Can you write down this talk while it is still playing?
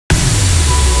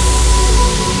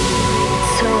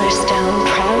Solarstone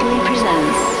proudly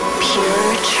presents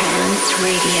Pure Trance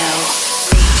Radio.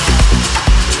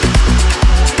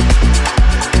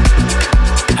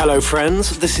 Hello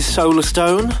friends, this is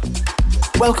Solarstone.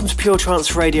 Welcome to Pure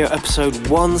Trance Radio episode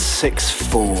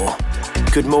 164.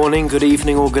 Good morning, good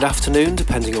evening or good afternoon,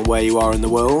 depending on where you are in the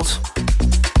world.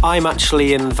 I'm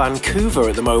actually in Vancouver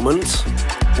at the moment,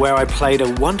 where I played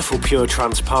a wonderful Pure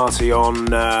Trance party on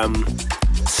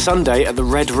Sunday at the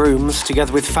Red Rooms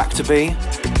together with Factor B.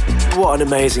 What an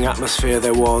amazing atmosphere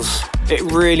there was. It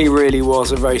really, really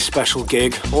was a very special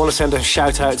gig. I want to send a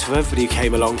shout out to everybody who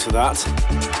came along to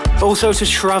that. Also to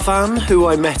Shravan, who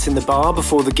I met in the bar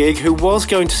before the gig, who was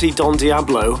going to see Don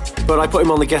Diablo, but I put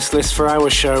him on the guest list for our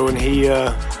show and he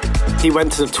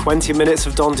went to 20 minutes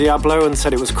of Don Diablo and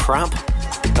said it was crap.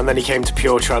 And then he came to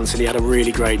Pure Trance and he had a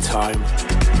really great time.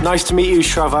 Nice to meet you,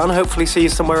 Shravan. Hopefully see you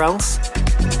somewhere else.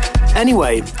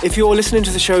 Anyway, if you're listening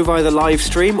to the show via the live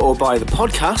stream or by the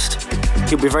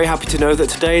podcast, you'll be very happy to know that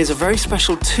today is a very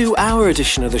special 2-hour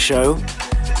edition of the show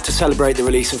to celebrate the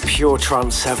release of Pure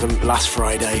Trance 7 last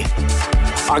Friday.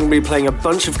 I'm going to be playing a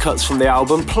bunch of cuts from the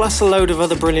album, plus a load of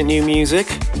other brilliant new music.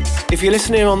 If you're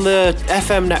listening on the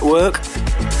FM network,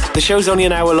 the show's only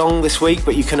an hour long this week,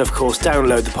 but you can of course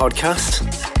download the podcast.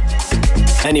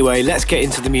 Anyway, let's get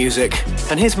into the music.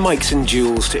 And here's Mike St.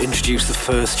 Jules to introduce the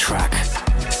first track.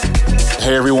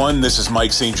 Hey everyone, this is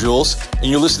Mike St. Jules, and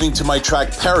you're listening to my track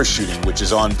Parachuting, which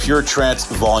is on Pure Trance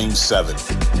Volume 7.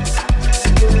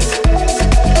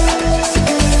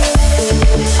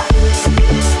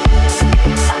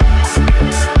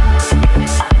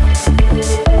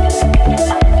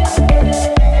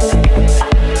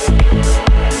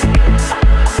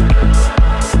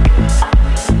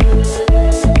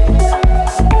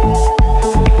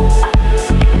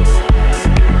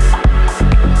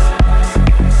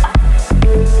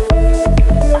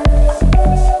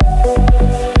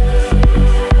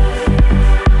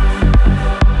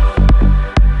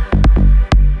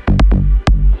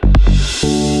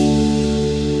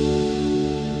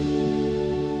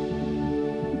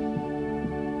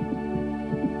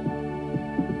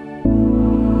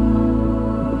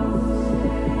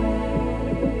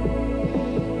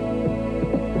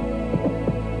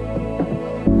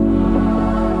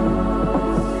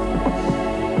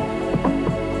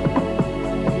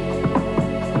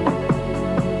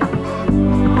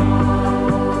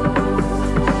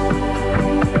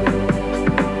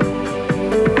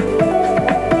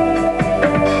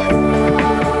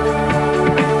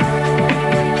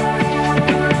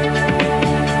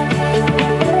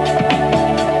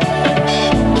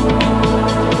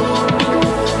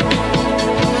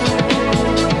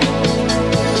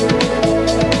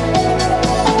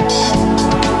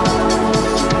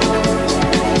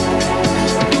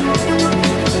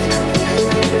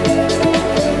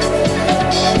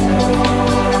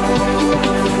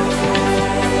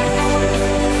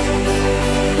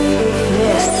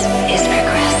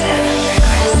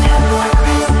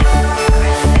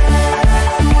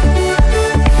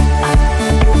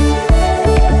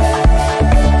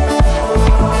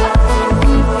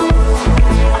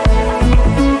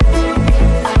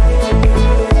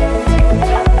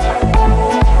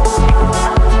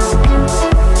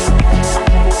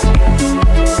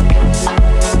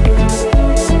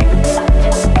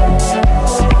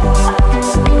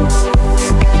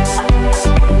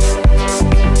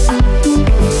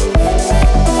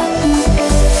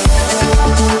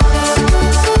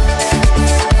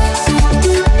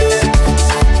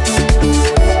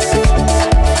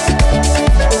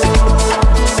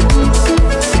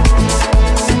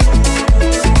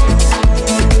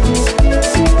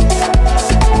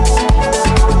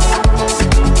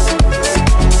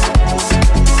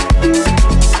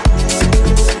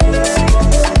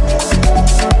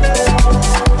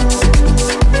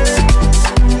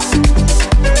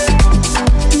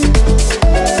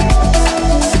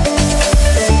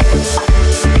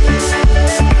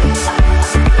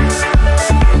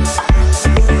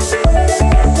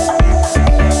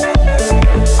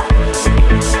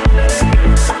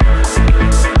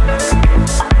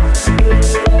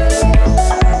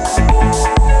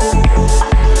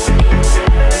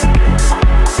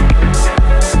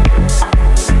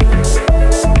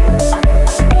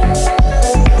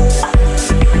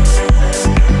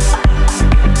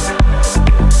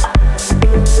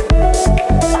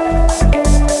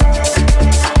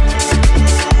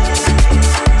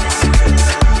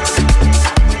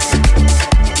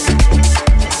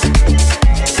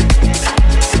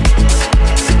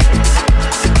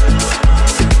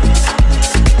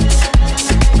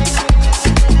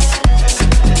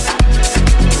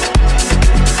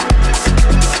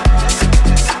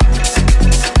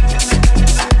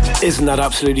 Isn't that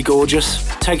absolutely gorgeous?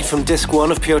 Taken from disc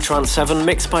 1 of Pure Trance 7,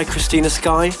 mixed by Christina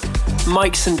Sky,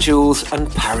 Mike St. Jules and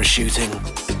Parachuting.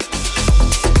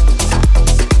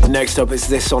 Next up is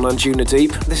this on Anjuna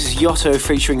Deep. This is Yotto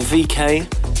featuring VK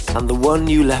and The One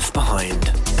You Left Behind.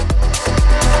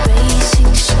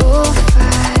 Racing so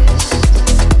fast,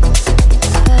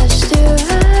 faster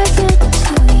I get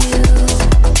to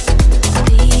you,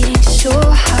 beating so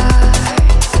hard,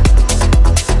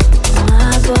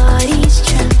 my body's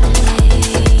trembling.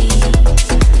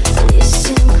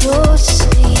 Listen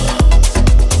closely,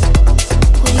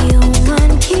 what your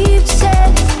mind keeps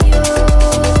telling you,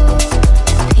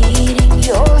 repeating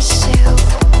yourself,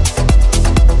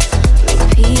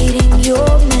 repeating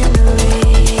your memory.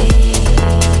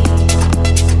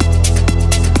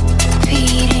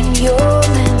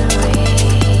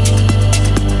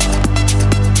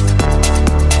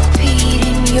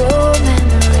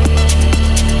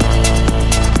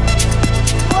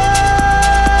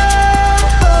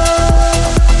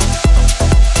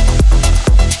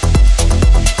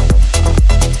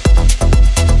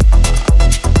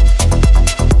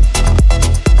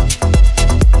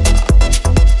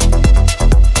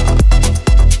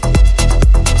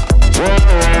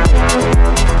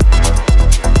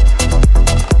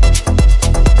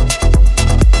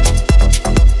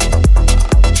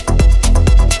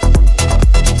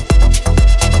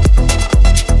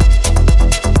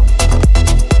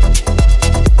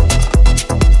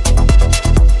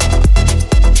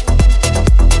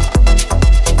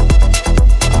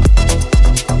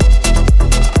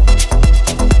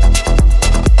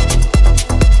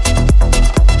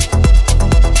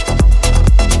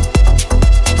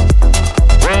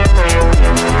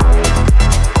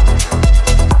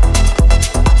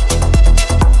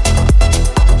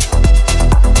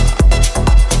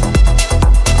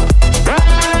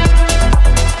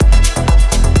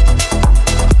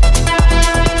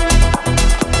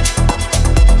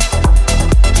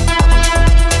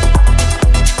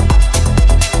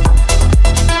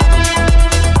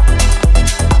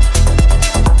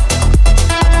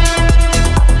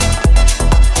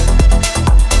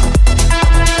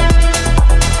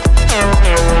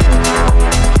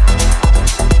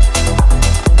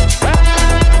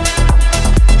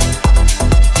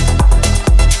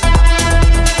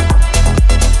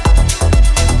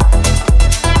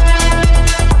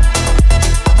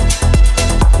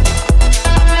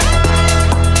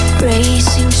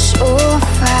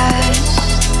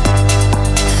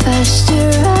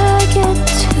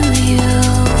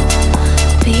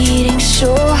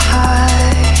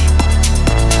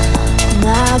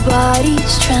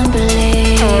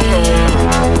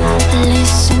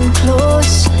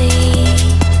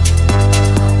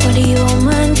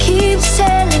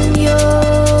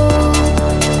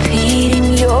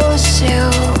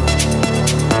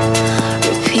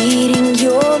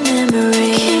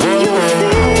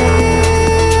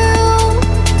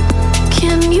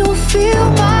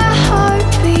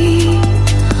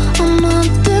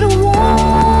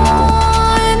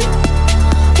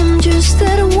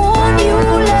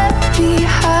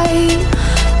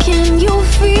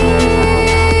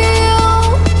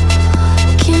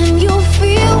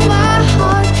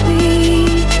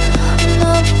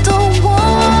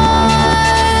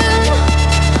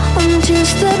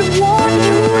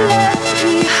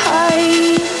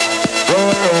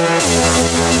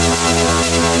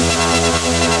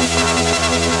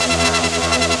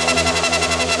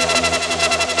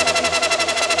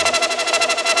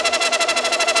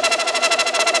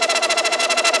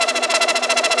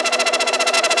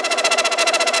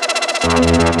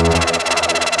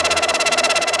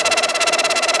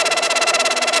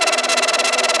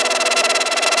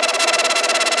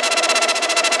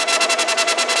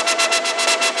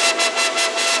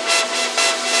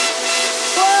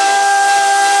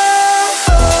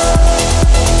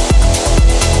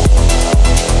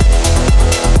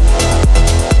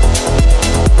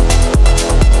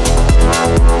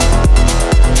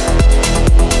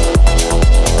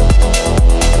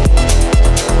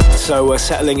 So we're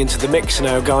settling into the mix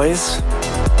now, guys.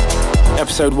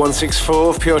 Episode 164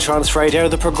 of Pure Trance Radio,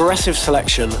 the progressive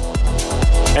selection.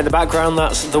 In the background,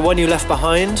 that's The One You Left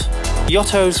Behind,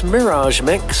 Yotto's Mirage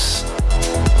mix.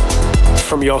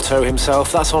 From Yotto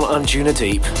himself, that's on Anjuna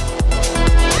Deep.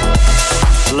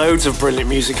 Loads of brilliant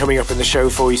music coming up in the show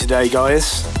for you today,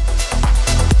 guys.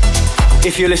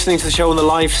 If you're listening to the show on the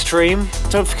live stream,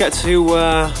 don't forget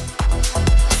to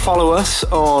follow us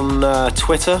on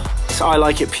Twitter. It's I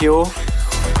Like It Pure.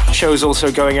 Show's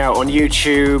also going out on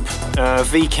YouTube,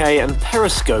 VK and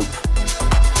Periscope.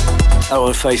 Oh,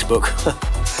 on Facebook.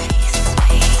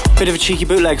 Bit of a cheeky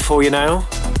bootleg for you now.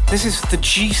 This is the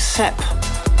G-Sep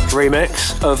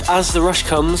remix of As the Rush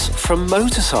Comes from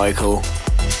Motorcycle.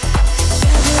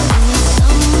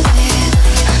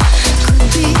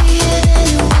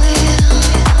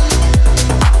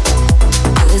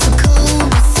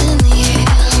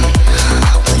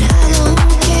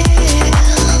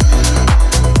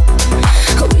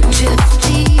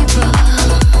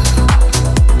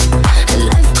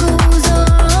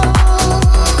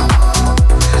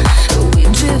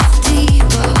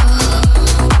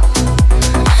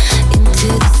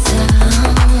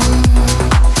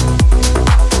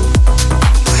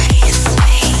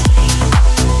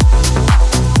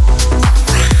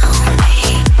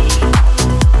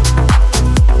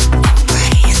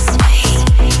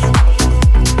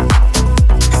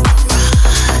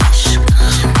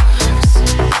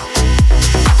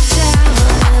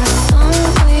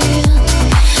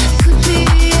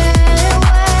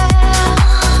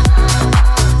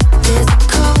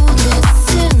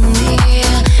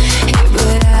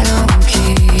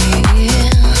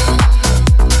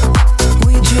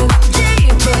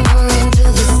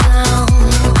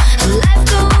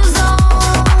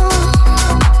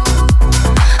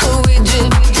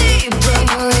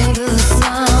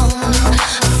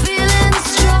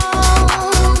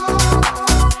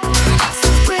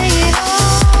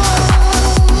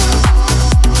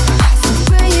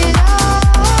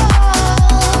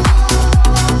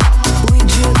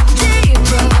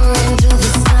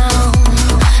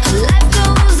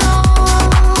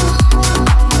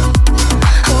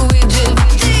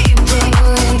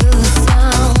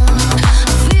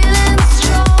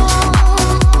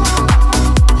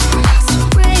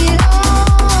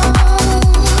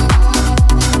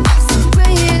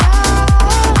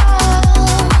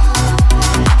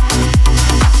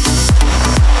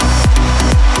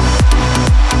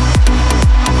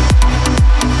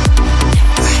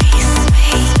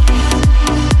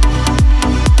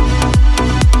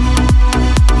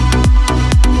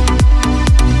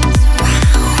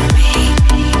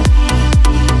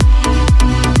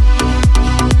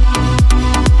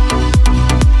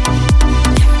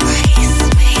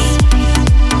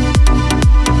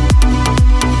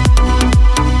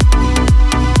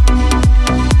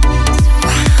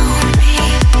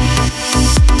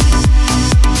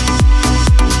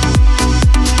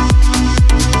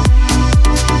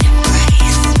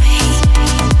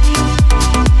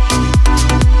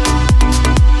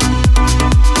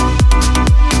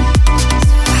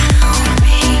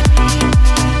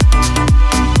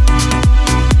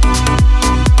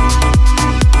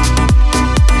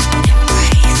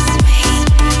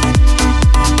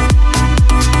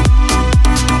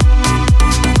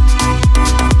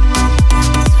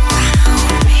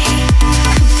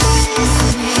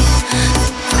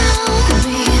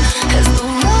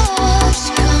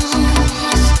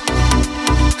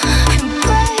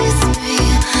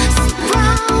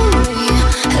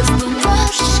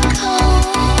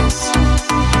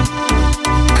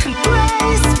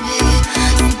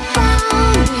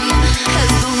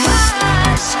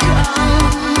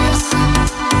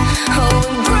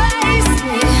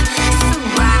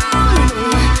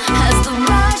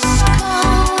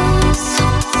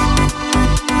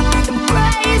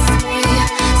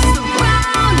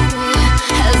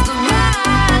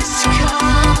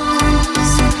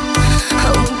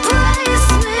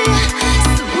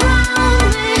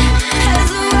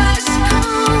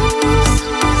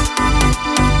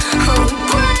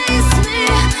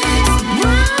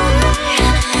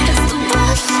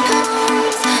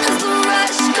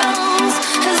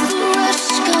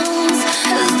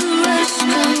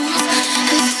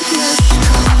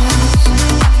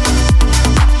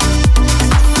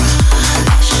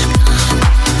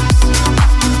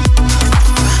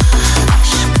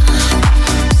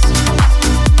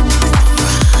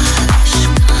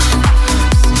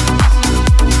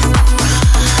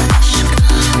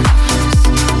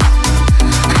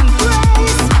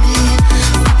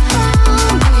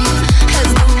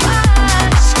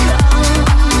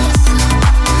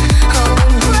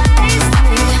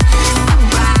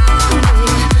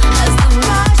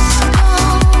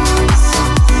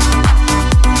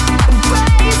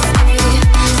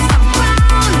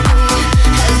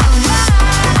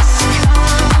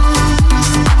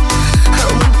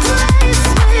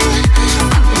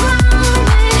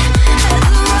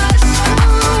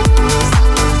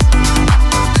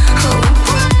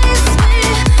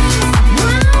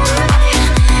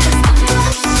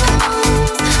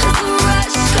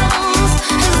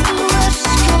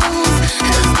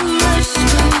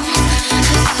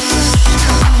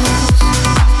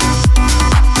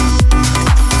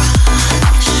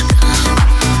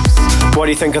 What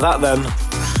do you think of that then?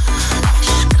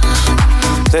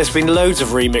 There's been loads of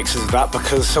remixes of that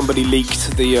because somebody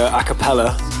leaked the a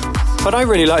cappella, but I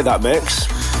really like that mix.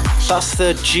 That's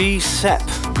the G-Sep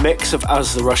mix of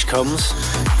As the Rush Comes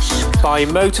by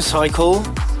Motorcycle.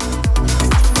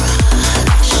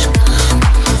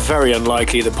 Very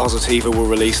unlikely that Positiva will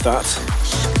release that.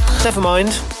 Never mind.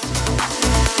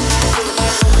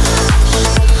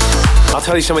 I'll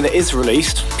tell you something that is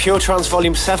released. Pure Trance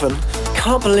Volume 7.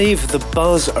 Can't believe the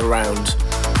buzz around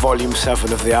Volume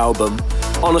 7 of the album.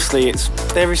 Honestly,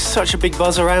 there is such a big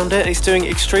buzz around it. It's doing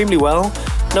extremely well.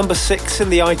 Number 6 in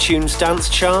the iTunes Dance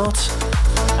Chart.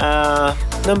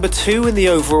 Number 2 in the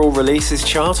overall releases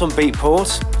chart on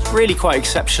Beatport. Really quite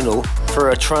exceptional for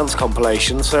a trance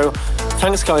compilation, so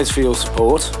thanks guys for your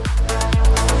support.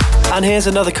 And here's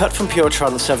another cut from Pure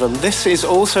Trance 7. This is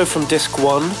also from Disc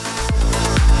 1.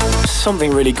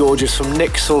 Something really gorgeous from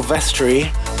Nick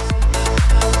Silvestri.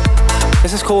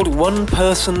 This is called One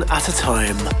Person at a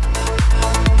Time.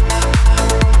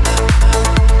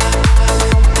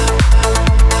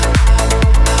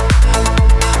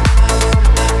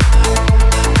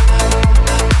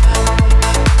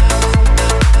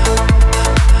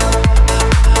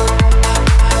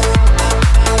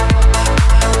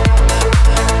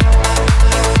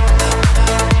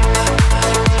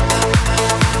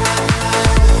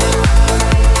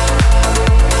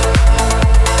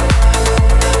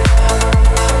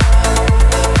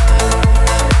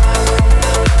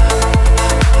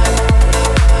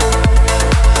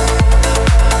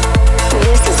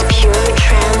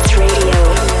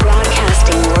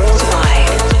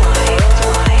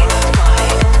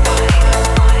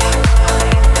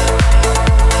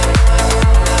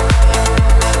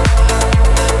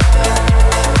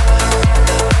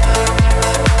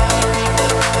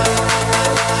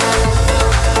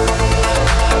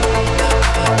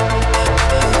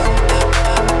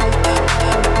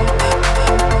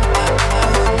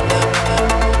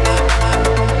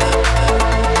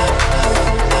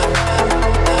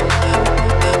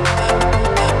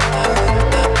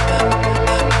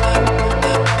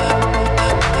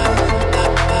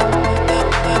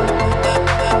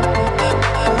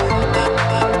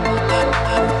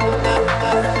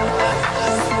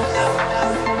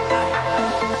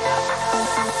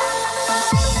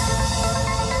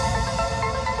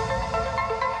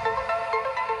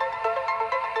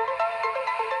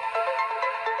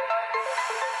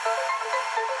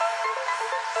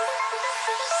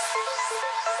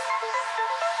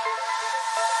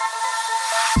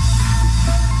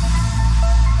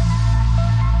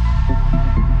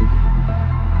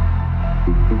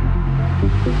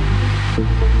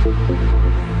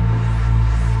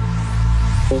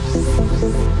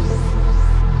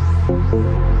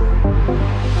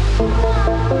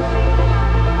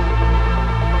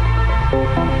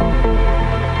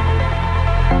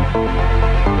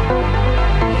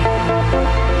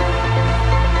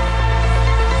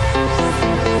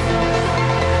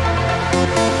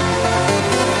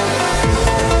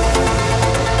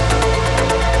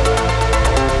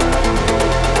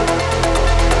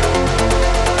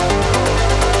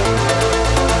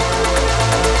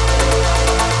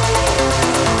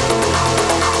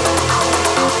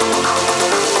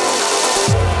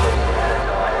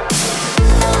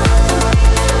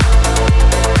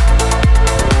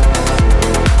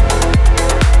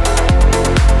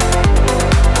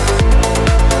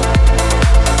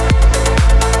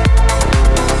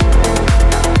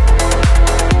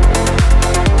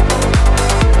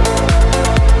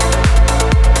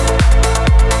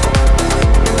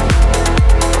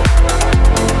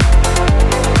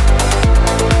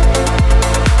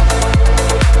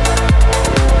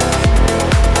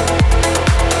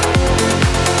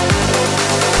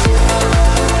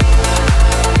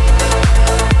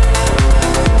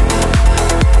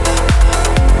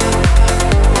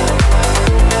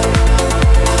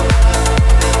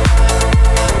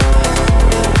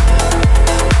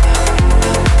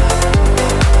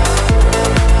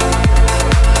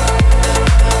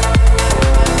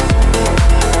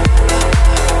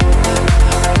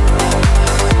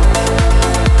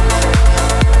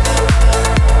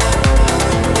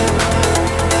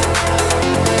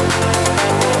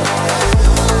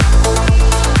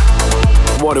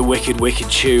 What a wicked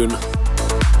tune.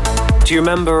 Do you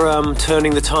remember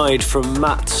Turning the Tide from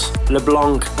Matt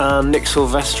LeBlanc and Nick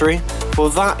Silvestri? Well,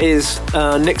 that is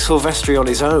Nick Silvestri on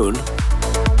his own,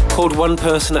 called One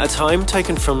Person at a Time,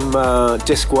 taken from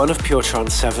Disc 1 of Pure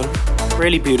Trance 7.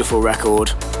 Really beautiful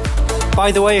record.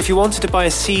 By the way, if you wanted to buy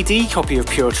a CD copy of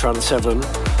Pure Trance 7,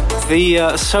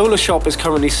 the Solar Shop is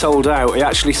currently sold out. It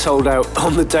actually sold out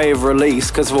on the day of release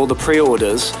because of all the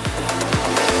pre-orders.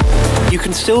 You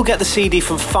can still get the CD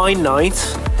from Fine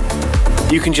Night.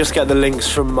 You can just get the links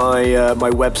from my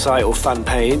website or fan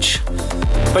page.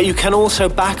 But you can also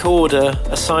back order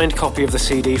a signed copy of the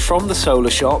CD from the Solar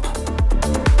Shop.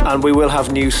 And we will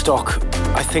have new stock,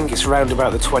 I think it's around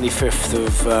about the 25th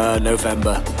of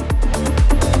November.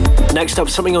 Next up,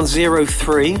 something on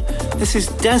 03. This is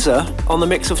Deza on the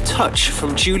mix of Touch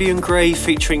from Julian Gray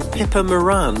featuring Pippa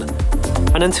Moran.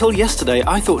 And until yesterday,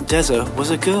 I thought Deza was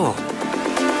a girl.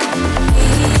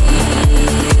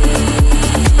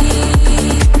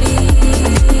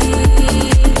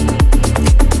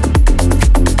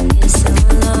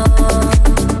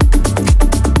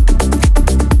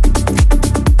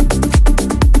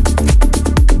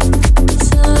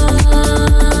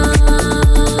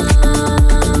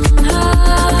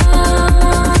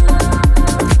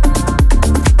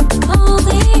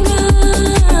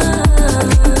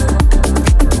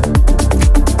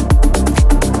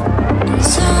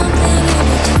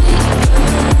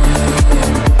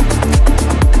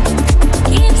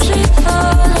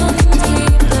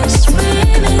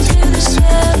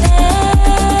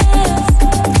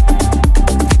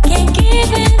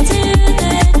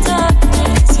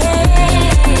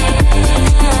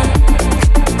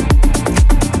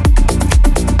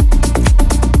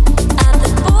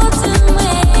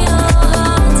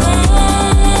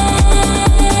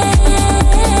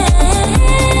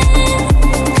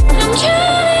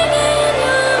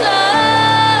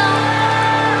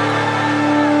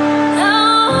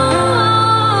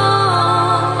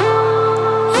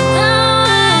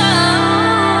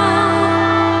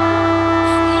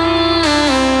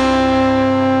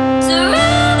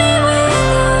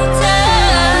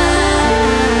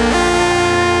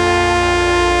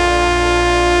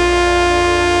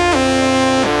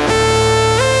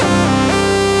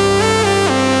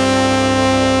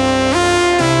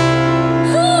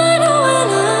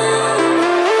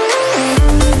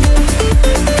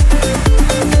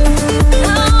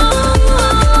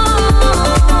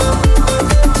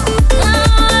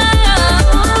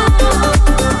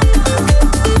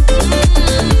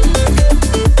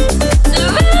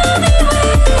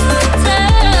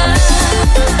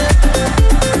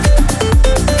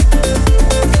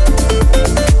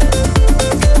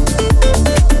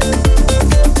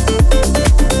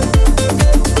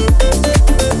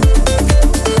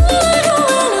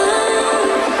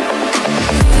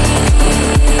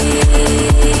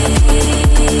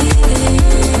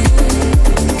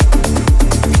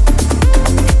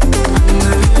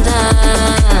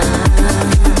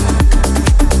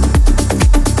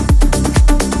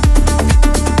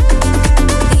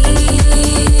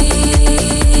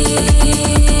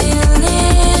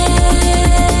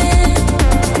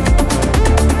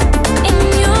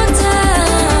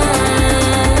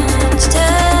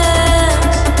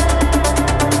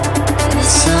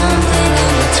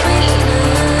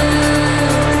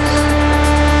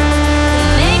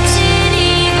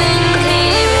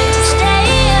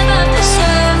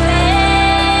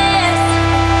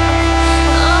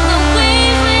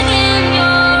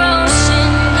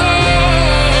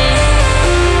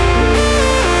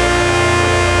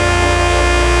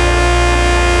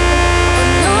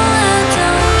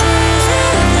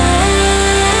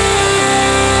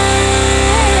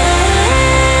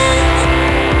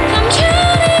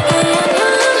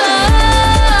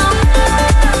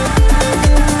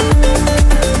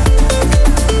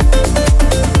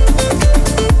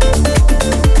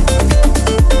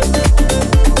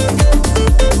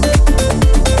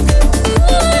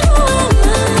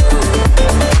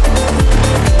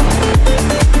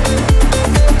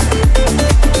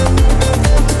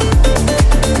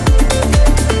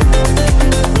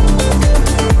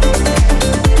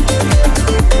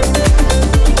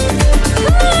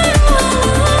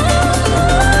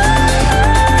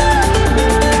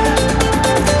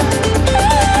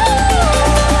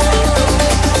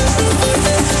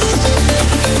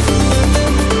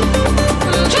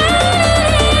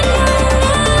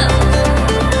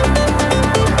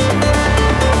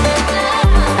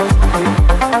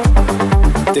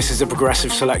 This is a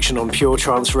progressive selection on Pure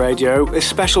Trance Radio, a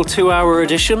special 2-hour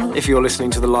edition if you're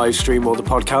listening to the live stream or the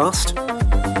podcast.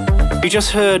 You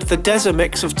just heard the Deza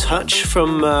mix of Touch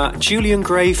from Julian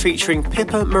Gray featuring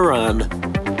Pippa Moran.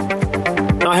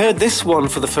 Now, I heard this one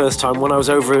for the first time when I was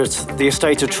over at the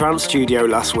Estate of Trance studio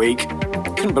last week.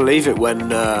 Couldn't believe it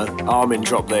when Armin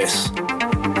dropped this.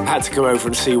 I had to go over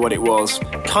and see what it was.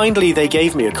 Kindly, they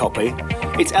gave me a copy.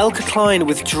 It's Elke Klein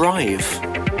with Drive.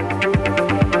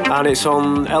 And it's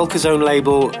on Elke's own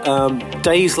label,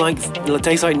 Days Like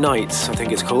Nights, I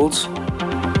think it's called. The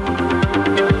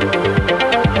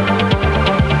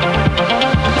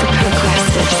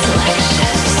Progressive Selection.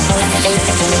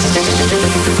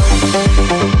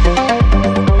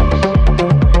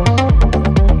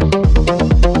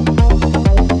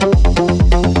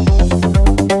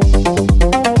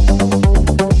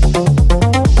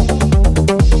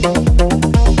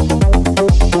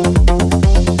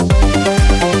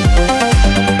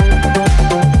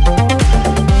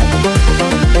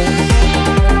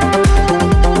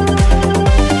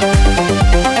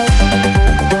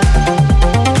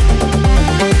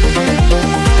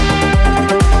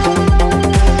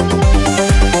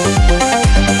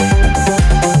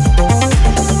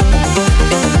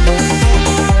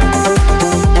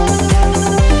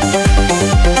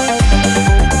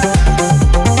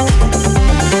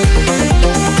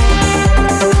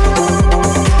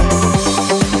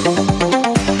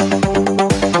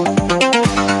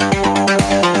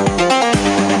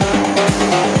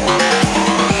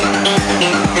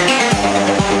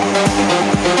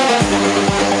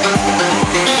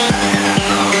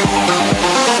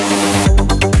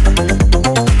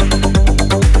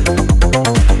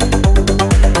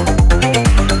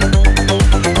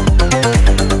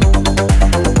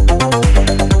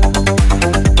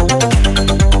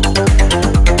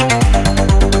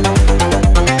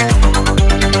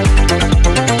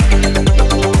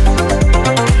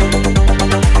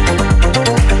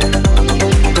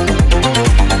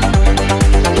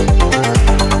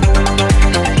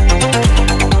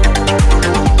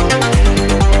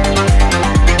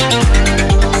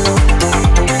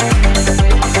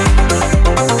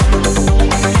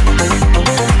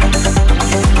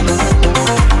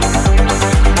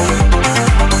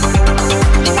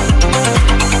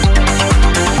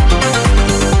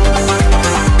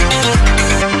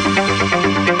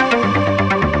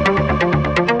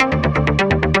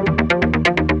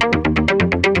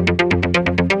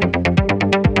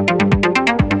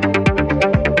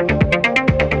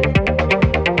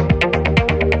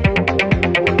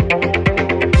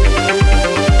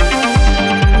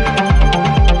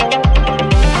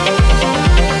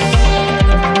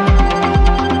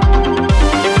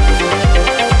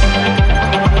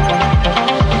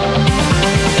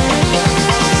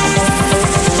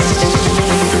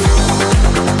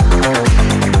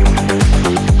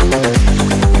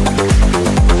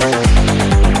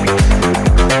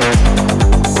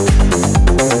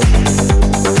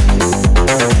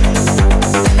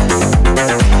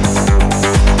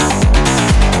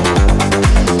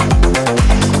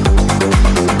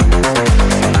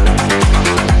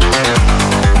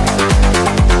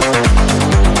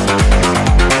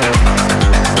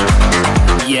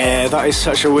 that is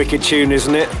such a wicked tune,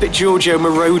 isn't it? A bit Giorgio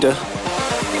Moroder.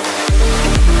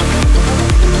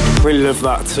 Really love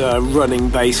that running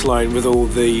bass line with all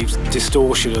the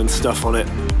distortion and stuff on it.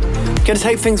 Gonna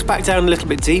take things back down a little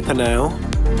bit deeper now.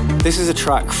 This is a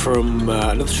track from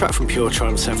another track from Pure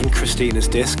Trance 7, Christina's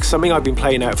Disc, something I've been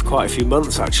playing out for quite a few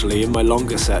months actually in my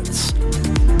longer sets.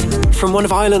 From one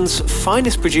of Ireland's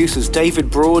finest producers,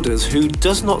 David Broders, who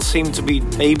does not seem to be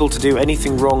able to do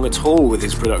anything wrong at all with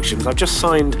his productions. I've just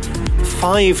signed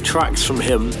 5 tracks from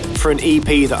him for an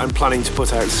EP that I'm planning to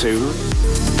put out soon.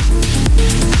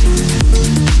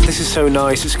 This is so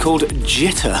nice, it's called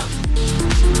Jitter.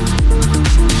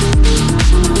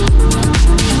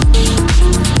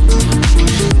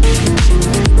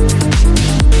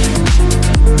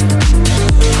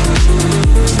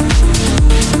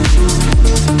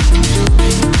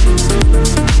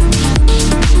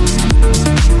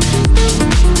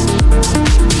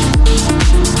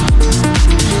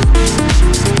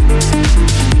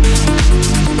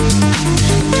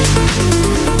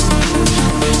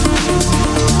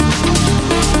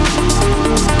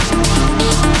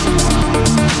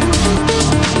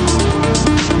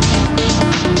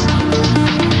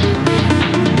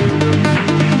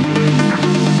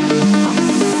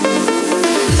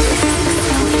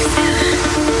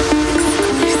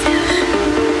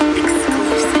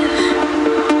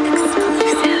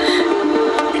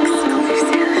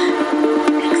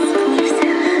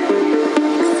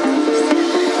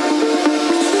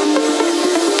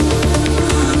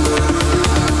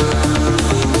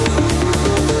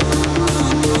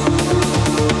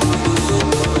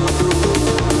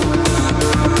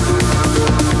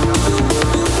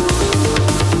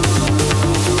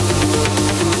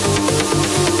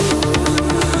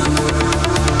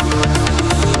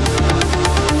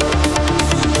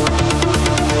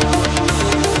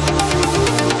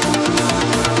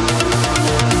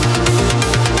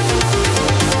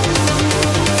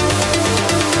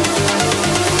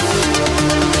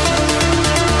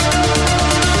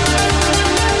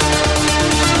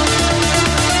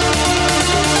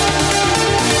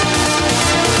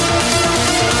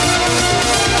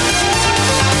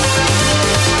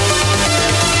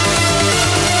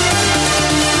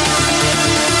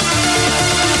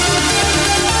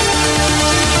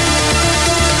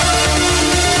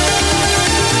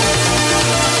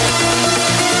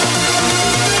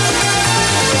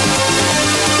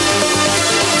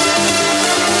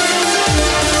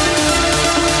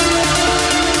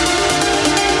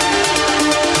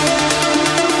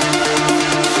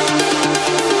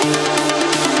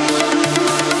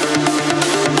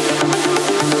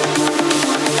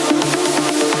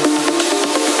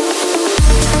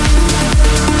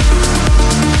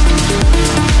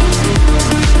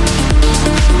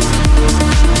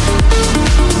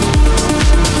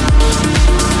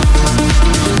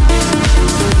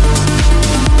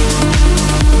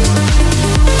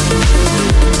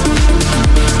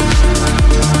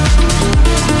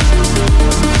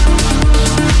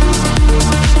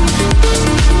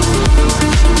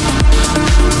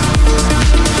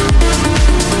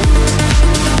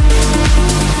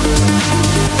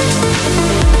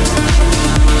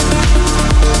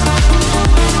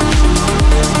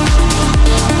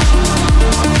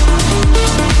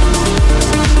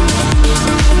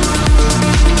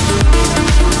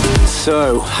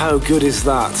 So, how good is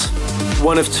that?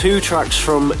 One of 2 tracks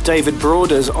from David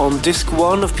Broders on Disc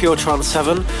 1 of Pure Trance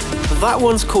 7. That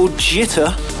one's called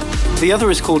Jitter, the other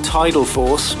is called Tidal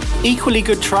Force. Equally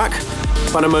good track,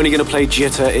 but I'm only going to play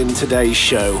Jitter in today's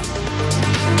show.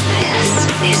 This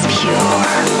is Pure.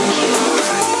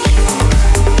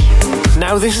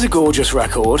 Now this is a gorgeous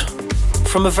record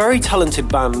from a very talented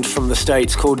band from the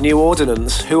States called New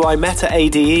Ordinance, who I met at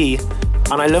ADE.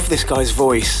 And I love this guy's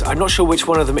voice. I'm not sure which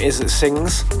one of them it is that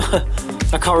sings.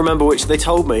 I can't remember which they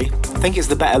told me. I think it's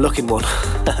the better looking one.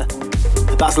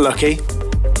 That's lucky.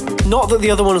 Not that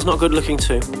the other one is not good looking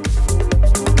too.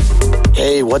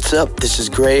 Hey, what's up? This is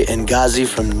Gray and Ghazi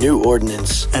from New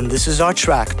Ordinance. And this is our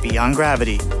track, Beyond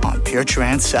Gravity, on Pure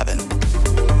Trance 7.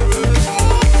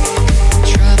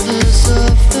 Travelers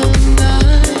of the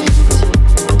night,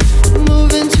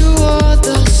 moving toward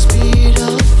the speed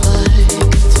of light,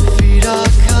 to feed our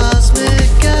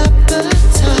cosmic appetite.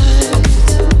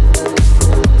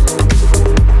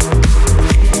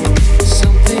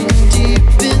 Something deep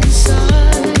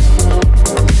inside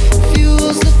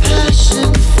fuels the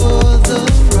passion for the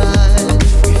ride.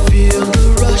 We feel the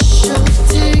rush of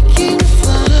taking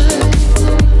flight.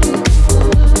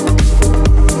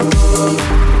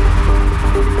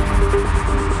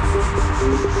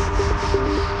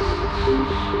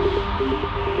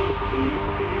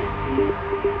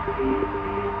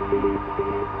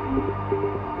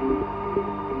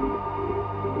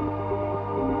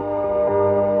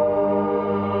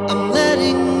 I'm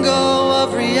letting go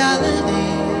of reality.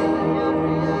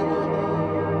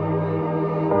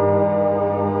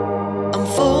 I'm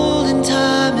folding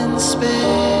time and space.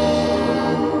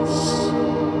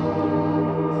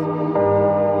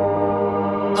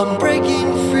 I'm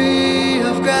breaking free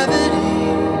of gravity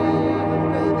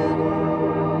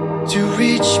to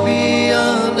reach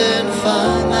beyond and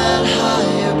find that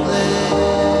higher place.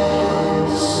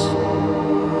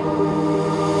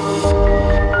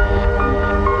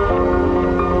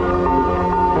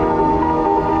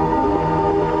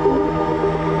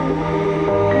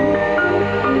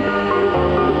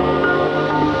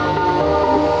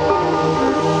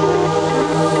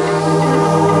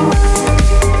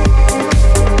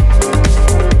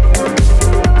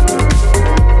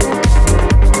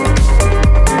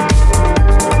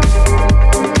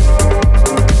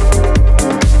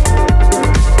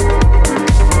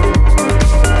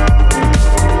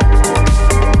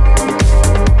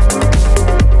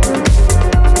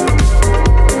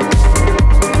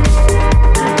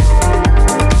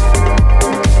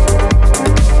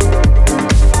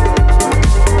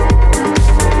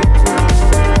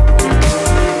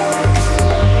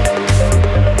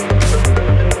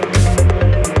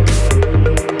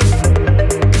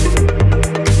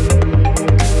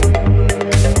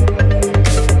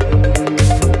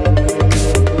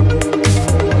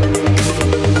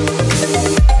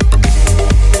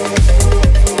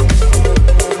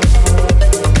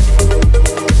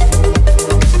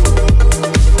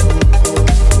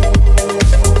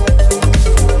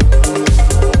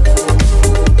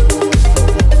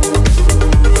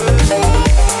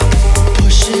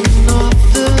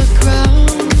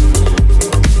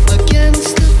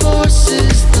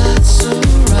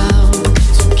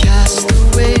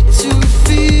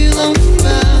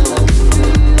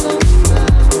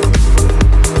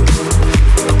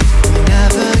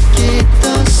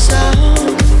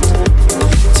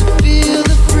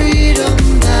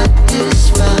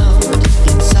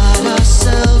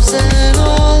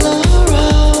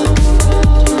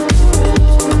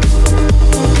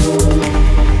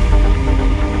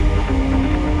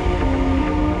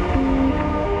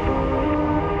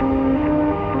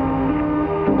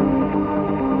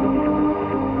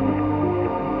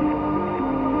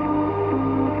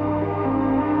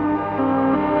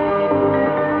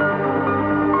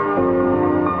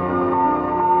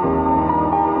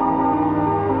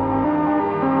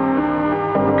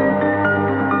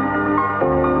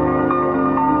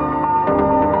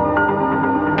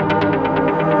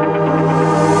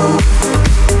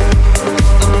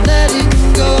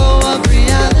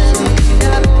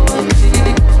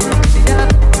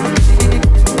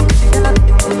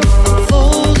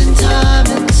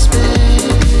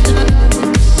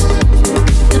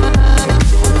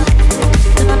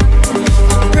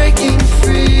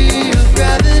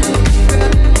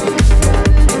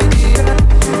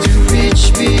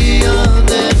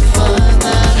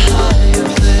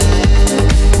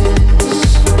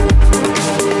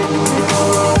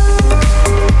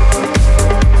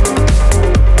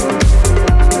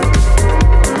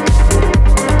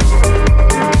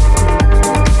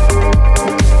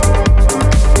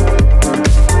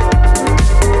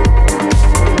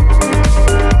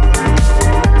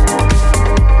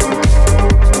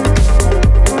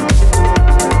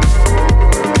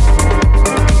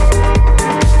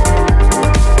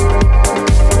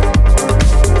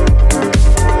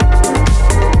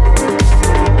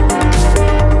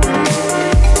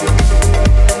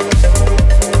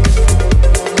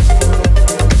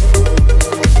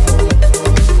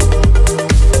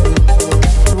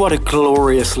 What a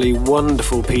gloriously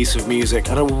wonderful piece of music,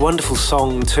 and a wonderful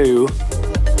song too.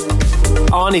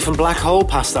 Arnie from Black Hole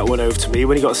passed that one over to me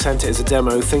when he got sent it as a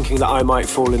demo, thinking that I might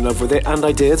fall in love with it, and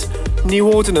I did.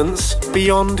 New Ordinance,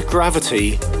 Beyond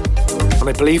Gravity. And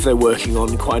I believe they're working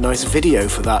on quite a nice video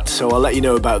for that, so I'll let you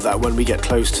know about that when we get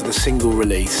close to the single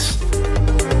release.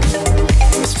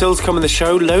 Still to come in the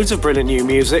show, loads of brilliant new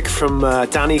music from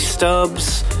Danny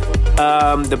Stubbs,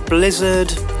 The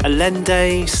Blizzard,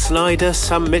 Allende, Snyder,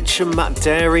 Sam Mitchum, Matt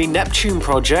Darey, Neptune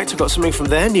Project. I've got something from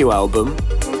their new album,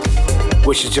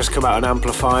 which has just come out and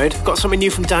amplified. Got something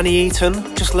new from Danny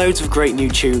Eaton. Just loads of great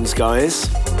new tunes,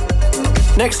 guys.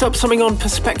 Next up, something on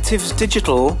Perspectives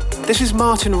Digital. This is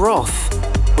Martin Roth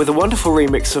with a wonderful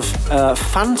remix of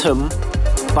Phantom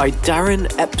by Darren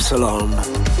Epsilon.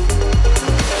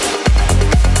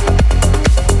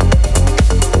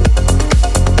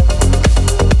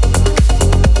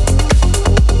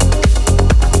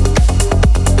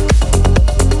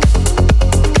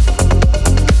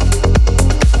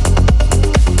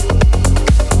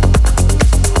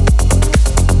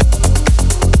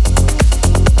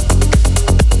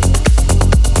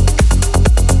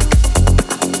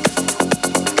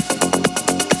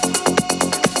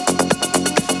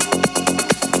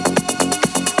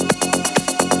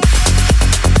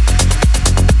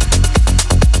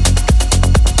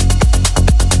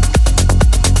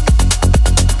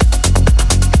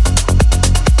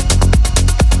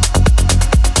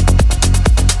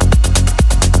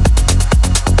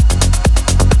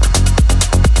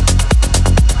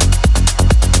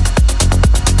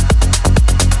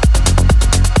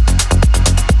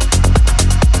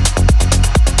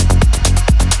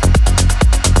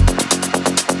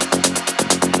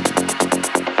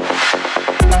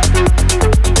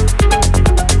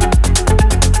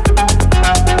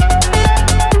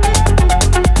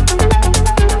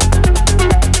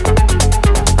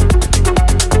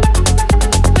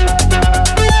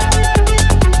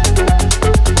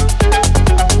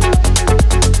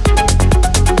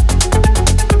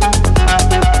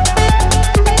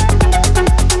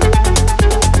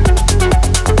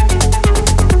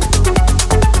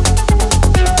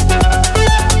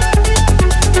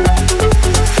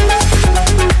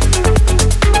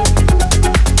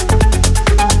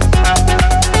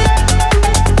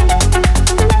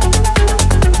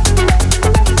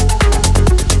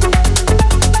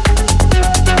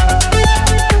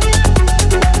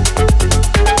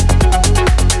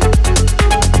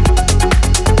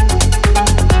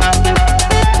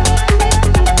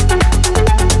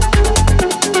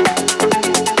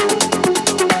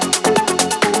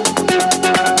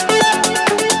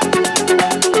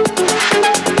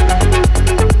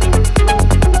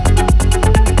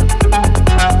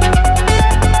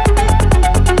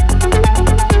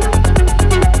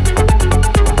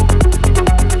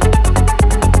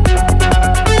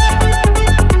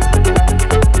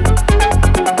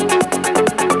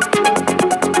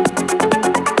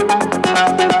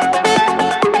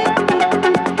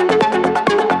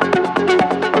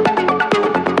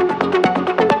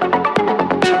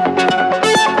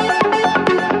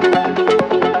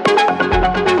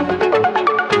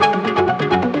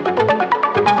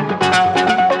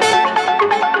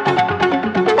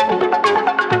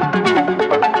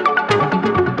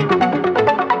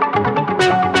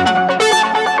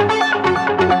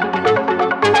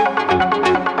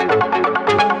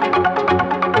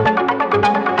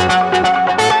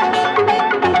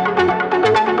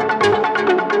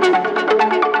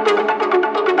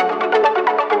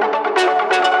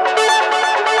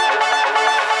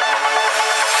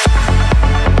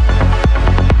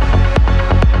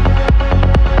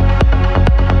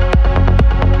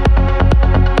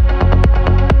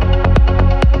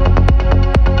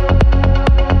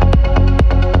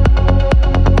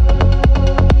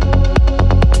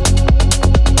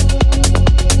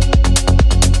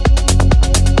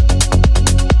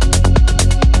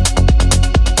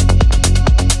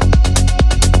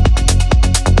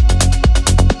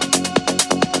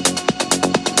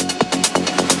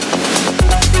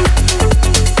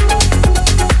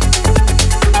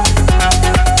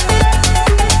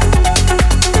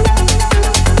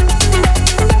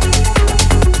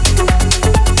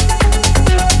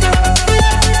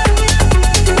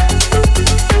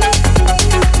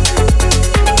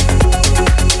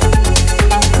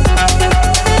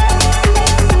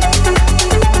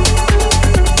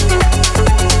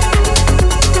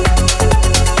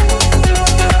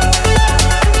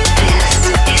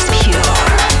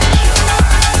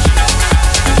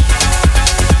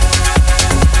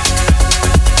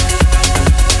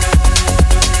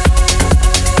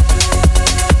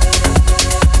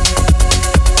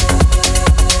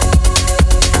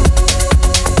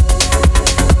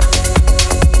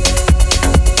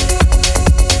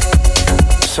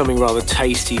 just something rather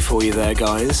tasty for you there,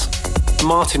 guys.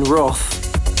 Martin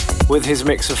Roth with his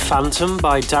mix of Phantom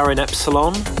by Darren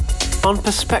Epsilon on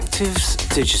Perspectives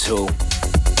Digital.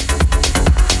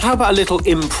 How about a little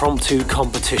impromptu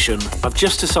competition? I've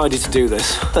just decided to do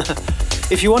this.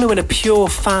 If you want to win a Pure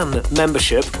Fan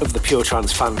membership of the Pure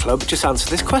Trance Fan Club, just answer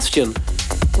this question.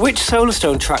 Which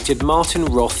Solarstone track did Martin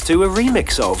Roth do a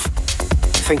remix of?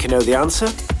 Think you know the answer?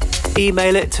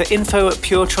 Email it to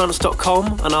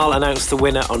info@puretrance.com and I'll announce the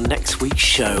winner on next week's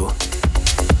show.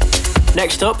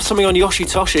 Next up, something on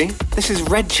Yoshitoshi. This is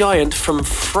Red Giant from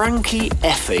Frankie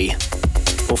Effie,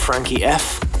 or Frankie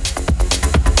F.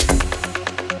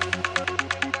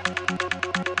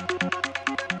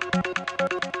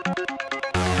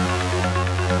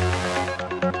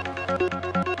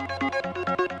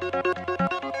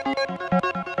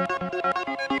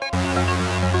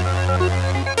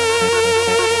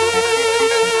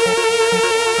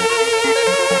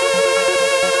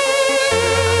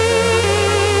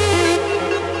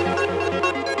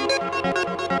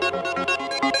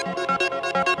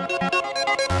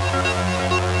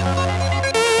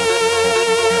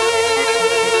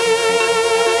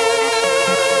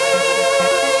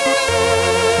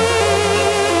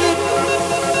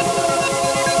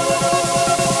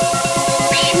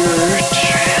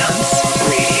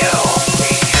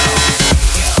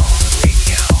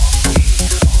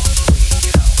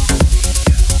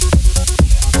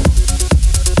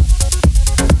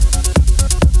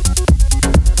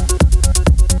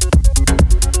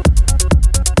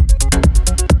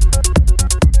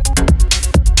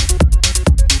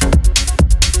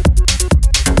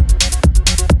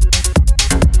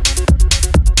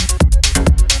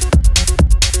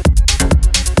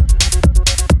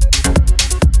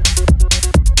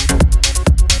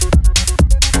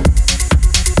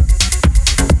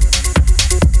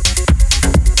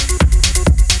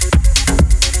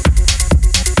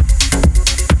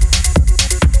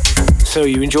 So,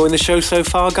 you enjoying the show so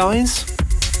far, guys?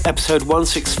 Episode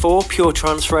 164, Pure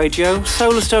Trance Radio.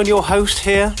 Solarstone, your host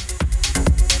here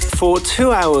for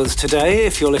 2 hours today,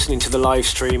 if you're listening to the live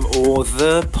stream or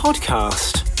the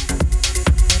podcast.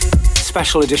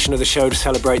 Special edition of the show to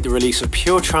celebrate the release of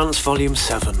Pure Trance Volume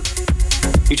 7.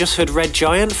 You just heard Red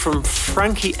Giant from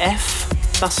Frankie F.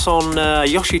 That's on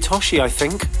Yoshitoshi, I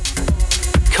think.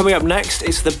 Coming up next,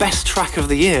 it's the best track of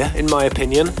the year, in my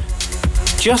opinion.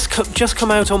 Just come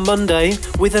out on Monday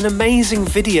with an amazing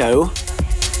video.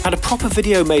 Had a proper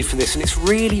video made for this and it's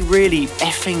really, really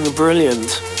effing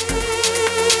brilliant.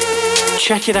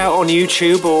 Check it out on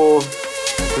YouTube or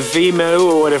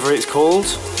Vimeo or whatever it's called.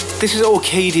 This is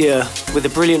Orchidia with a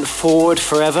brilliant Forward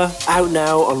Forever, out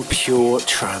now on Pure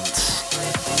Trance.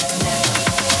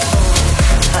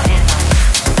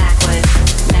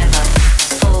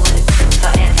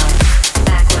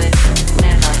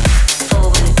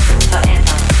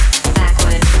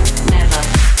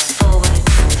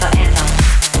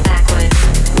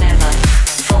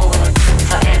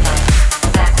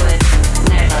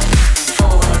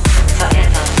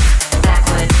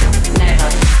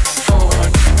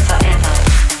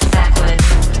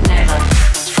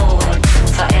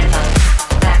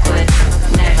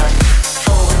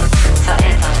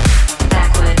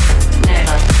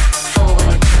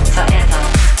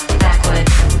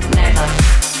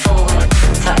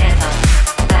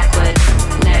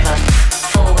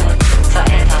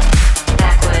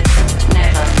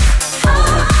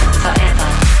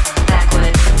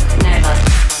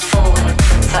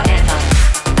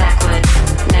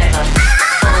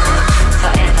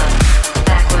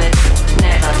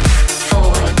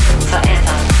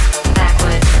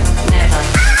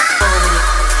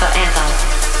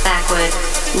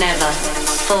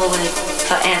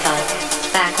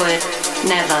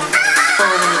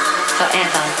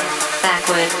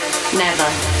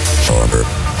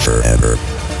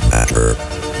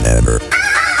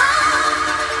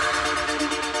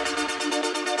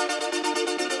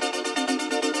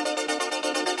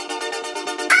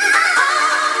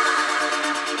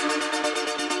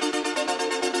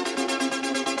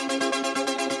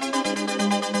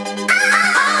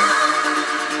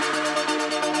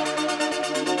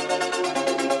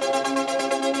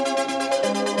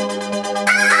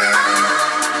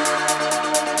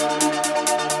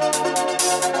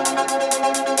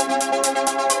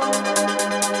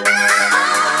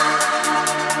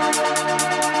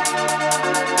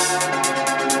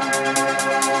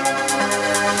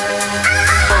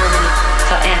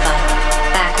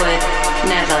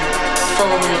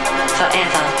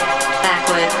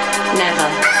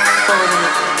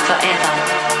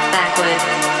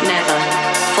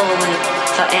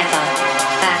 Forever,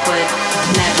 backward,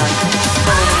 never,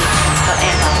 forward,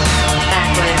 forever.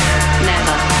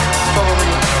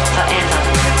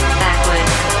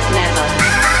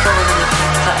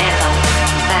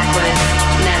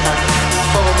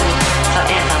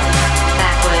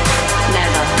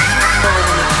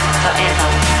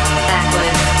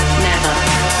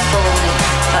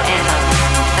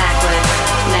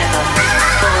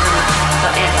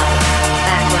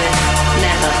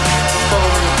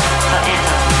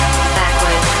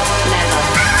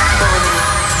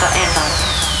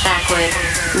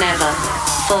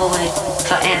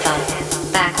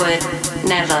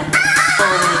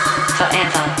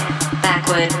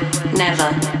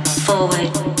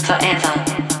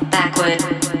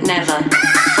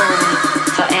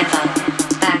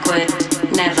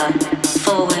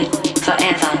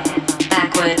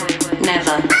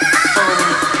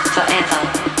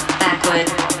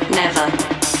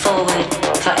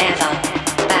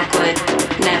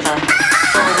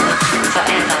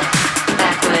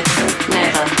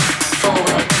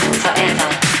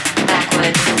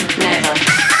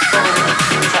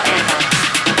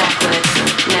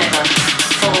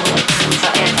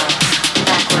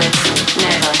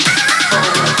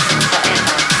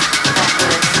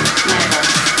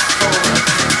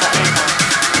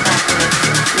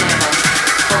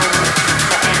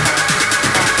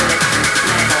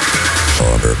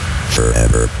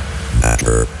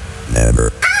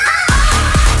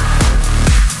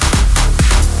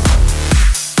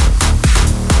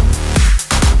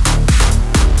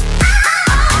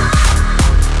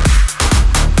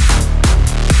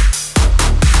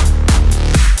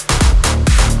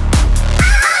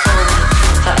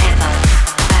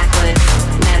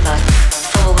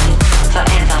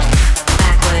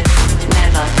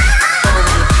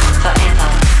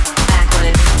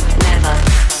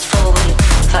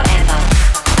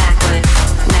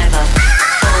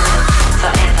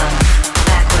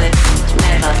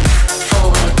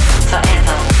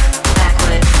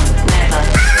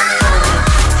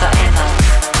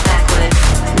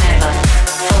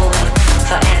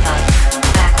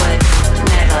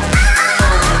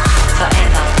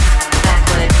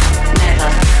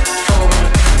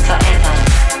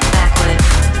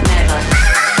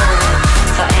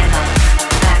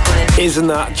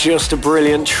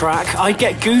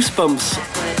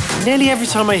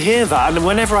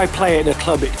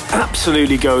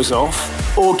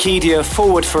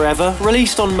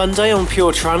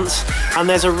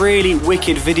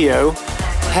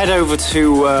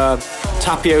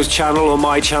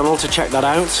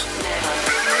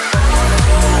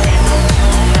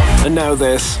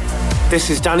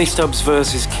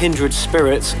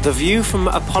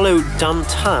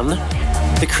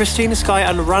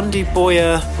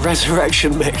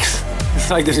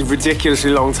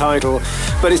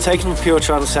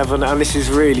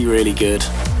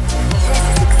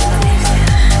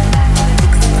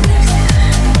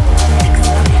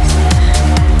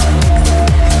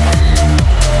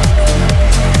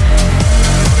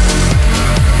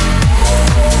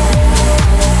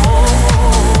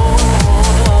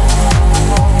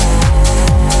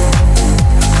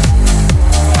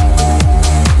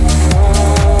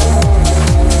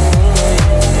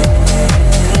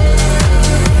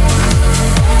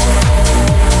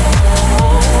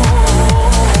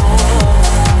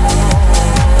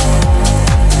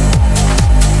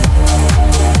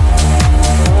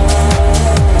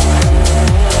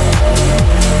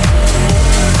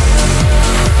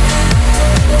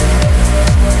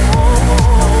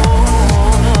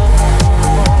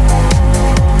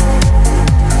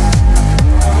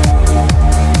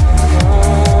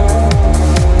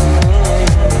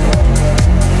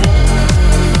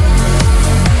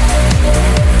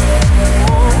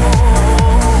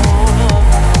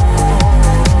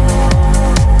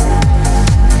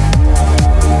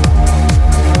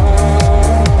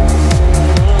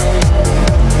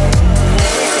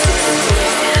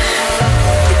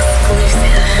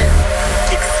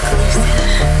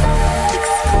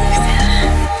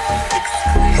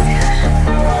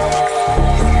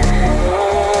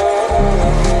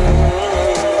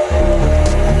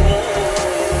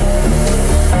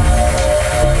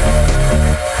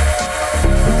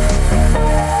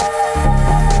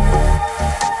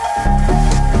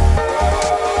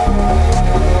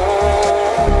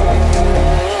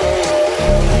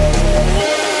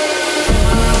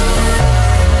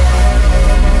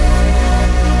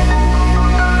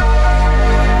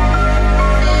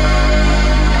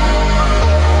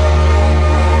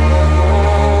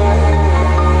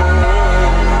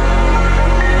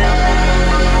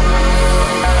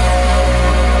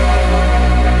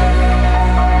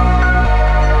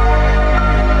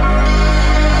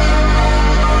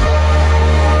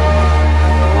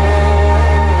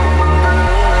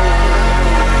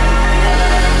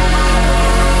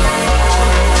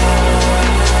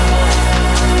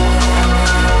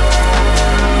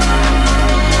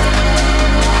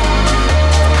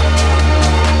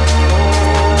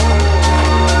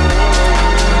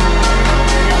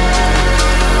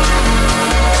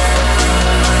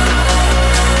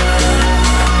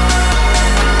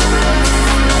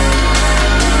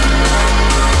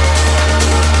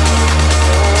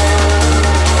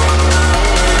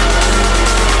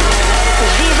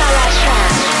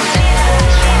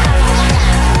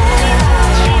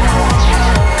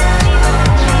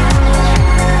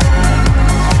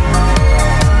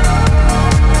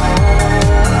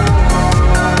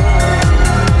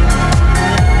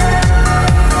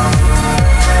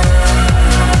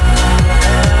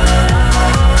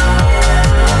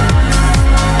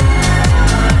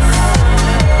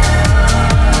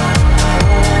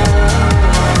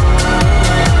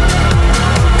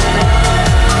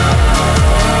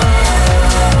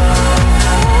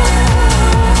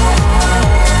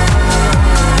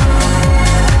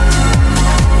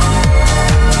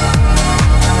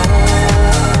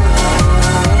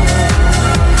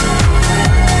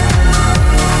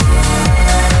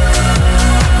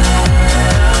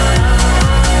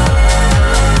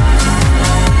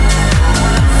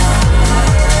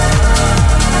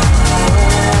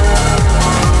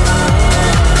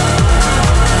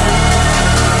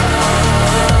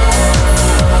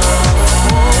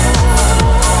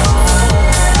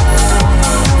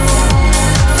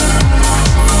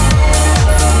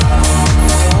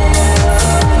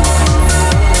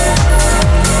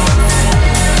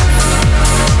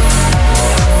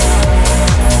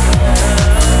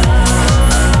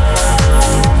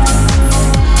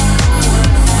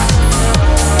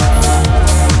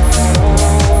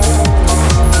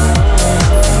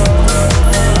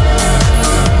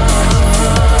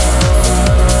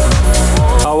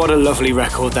 lovely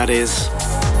record that is.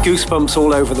 Goosebumps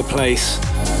all over the place.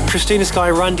 Christina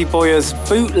Sky, Randy Boyer's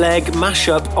bootleg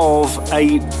mashup of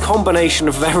a combination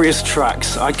of various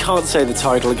tracks. I can't say the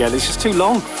title again, it's just too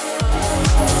long.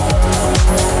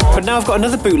 But now I've got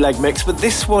another bootleg mix, but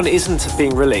this one isn't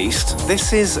being released.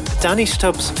 This is Danny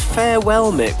Stubbs'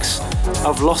 farewell mix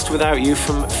of Lost Without You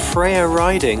from Freya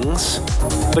Ridings.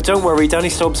 But don't worry, Danny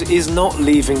Stubbs is not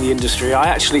leaving the industry. I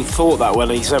actually thought that when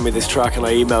he sent me this track, and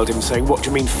I emailed him saying, what do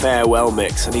you mean farewell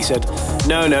mix? And he said,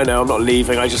 no, I'm not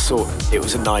leaving. I just thought it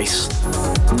was a nice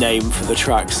name for the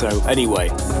track. So anyway,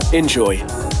 enjoy.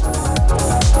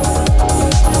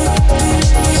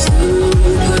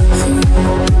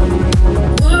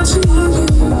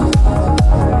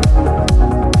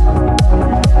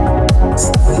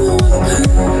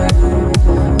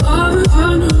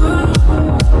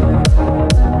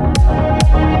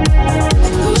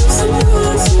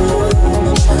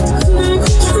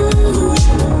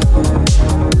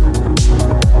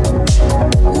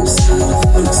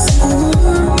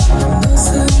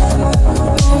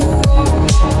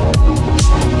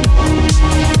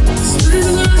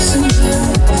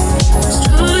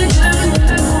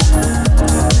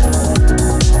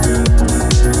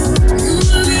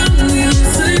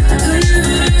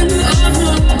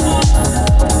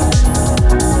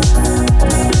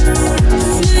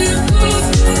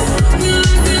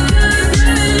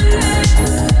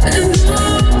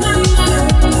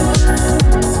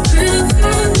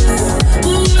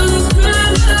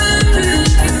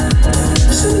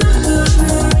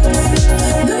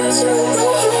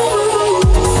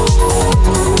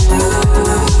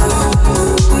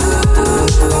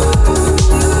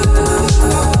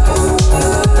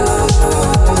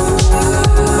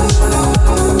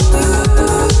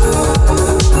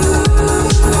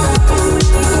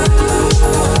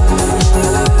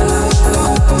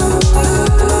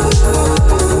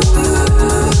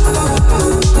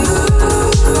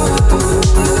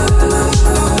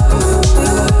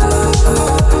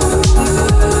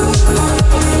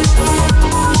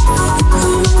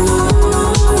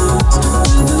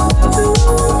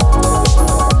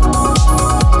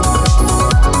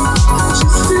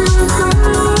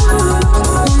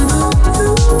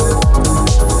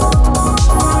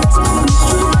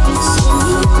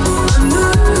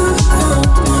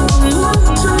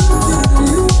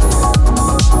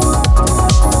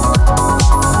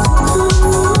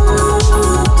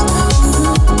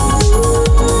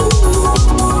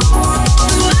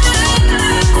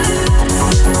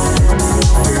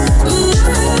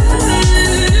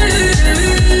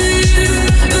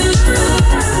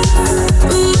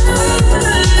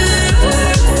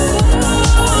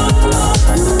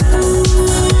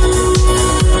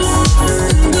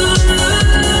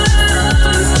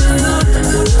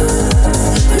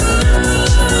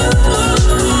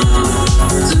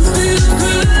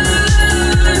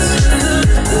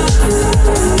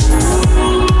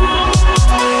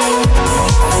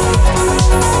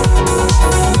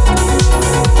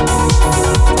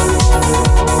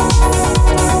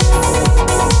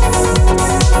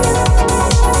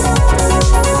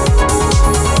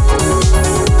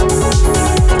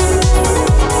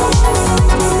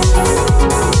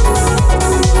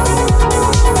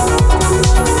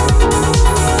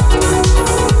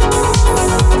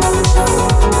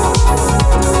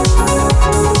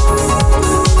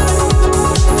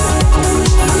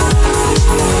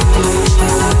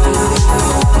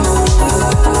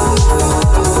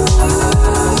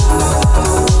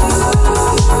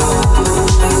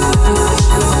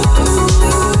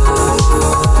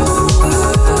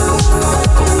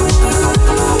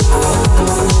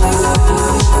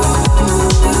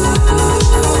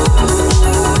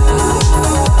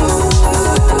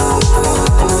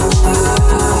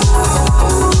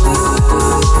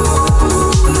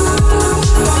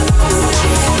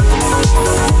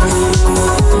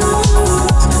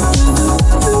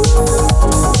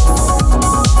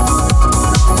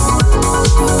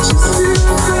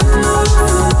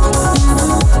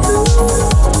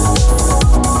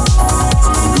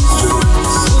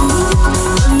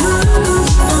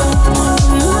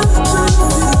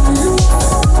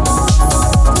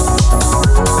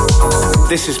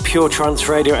 This is Pure Trance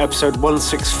Radio episode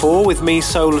 164 with me,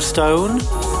 Solar Stone.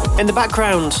 In the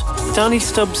background, Danny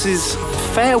Stubbs'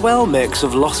 farewell mix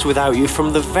of Lost Without You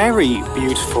from the very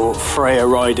beautiful Freya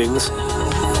Ridings.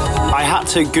 I had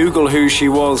to Google who she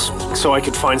was so I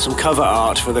could find some cover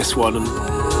art for this one,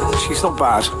 and she's not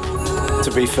bad,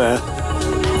 to be fair.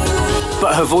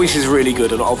 But her voice is really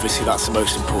good, and obviously that's the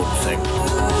most important thing.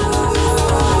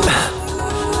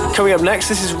 Coming up next,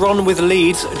 this is Ron with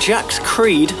Leeds, Jack's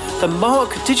Creed, the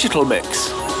Mark Digital Mix.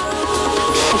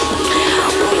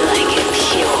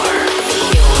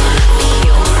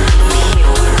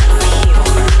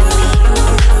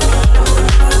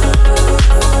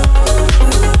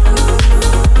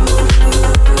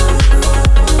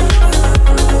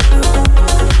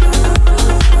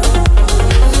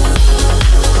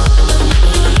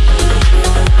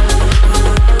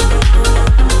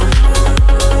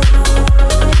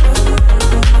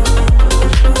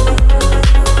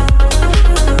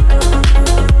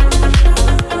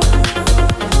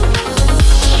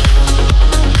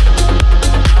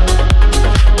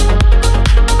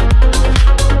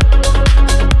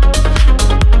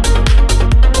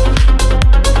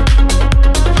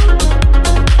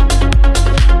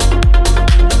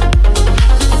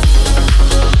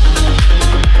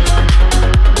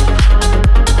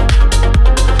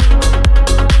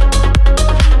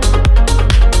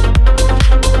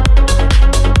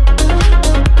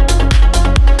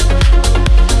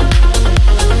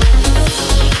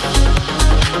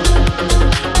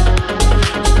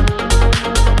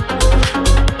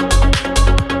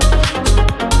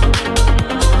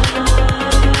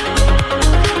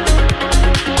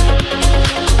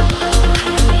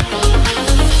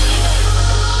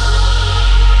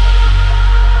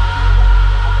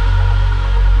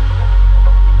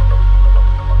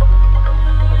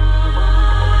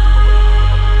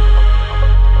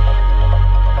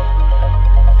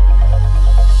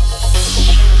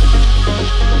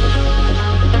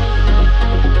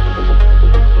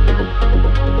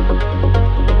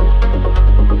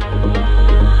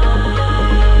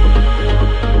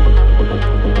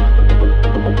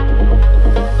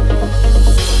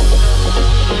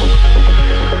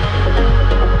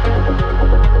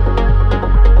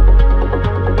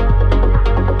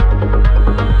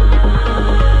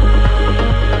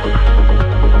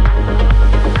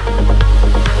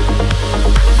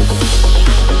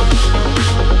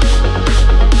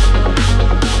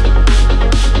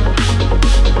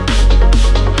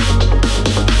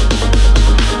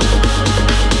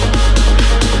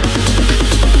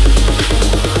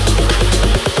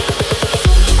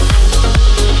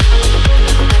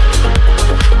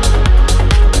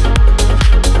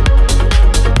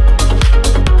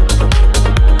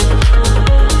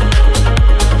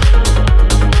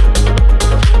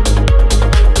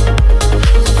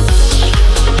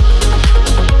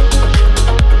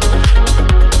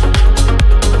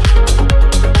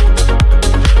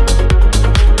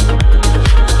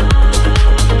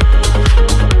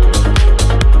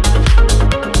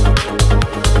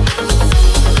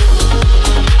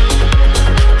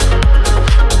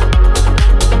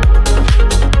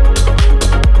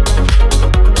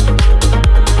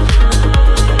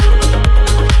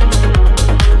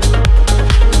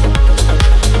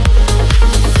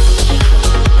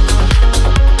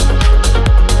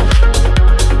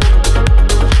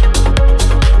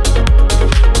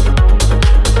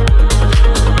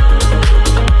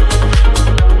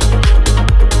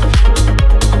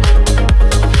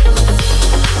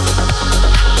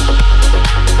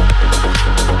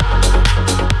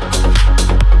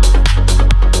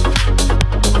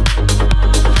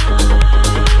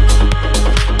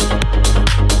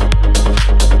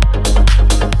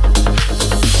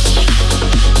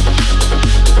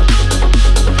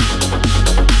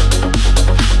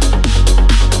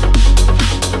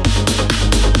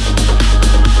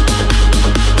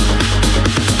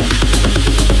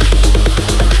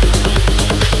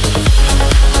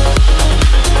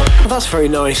 very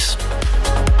nice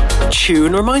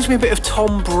tune. Reminds me a bit of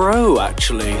Tom Bro,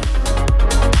 actually.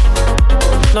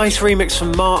 Nice remix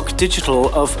from Mark Digital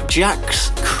of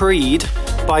Jack's Creed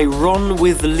by Ron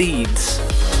with Leeds.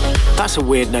 That's a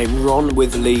weird name, Ron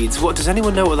with Leeds. What, does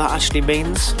anyone know what that actually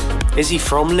means? Is he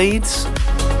from Leeds?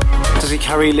 Is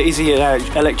he an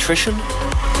electrician?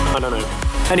 I don't know.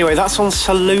 Anyway, that's on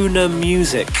Saluna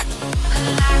Music.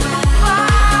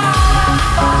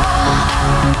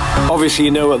 Obviously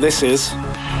you know what this is.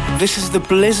 This is the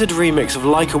Blizzard remix of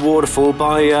Like a Waterfall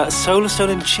by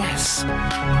Solarstone and Jess.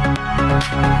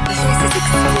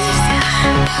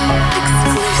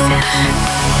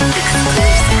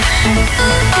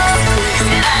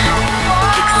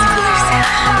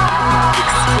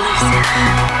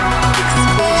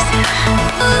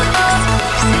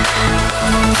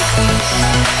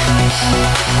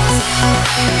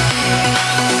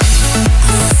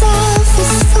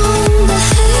 Surface from the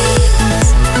haze,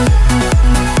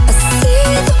 I see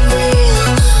the real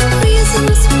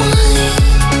reasons why.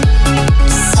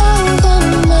 So on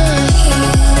my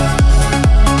head,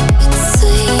 it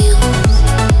seems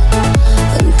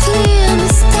unclear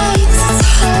mistakes is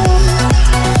hard.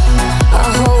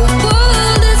 Our whole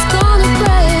world is gonna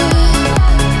break,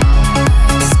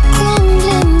 it's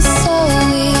crumbling so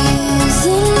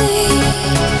easily.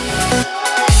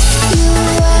 You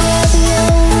are the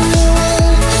only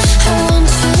one I want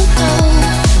to know,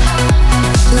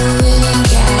 who really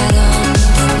got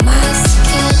under my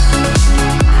skin.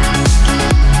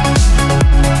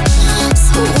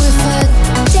 So if I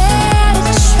dare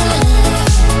to try,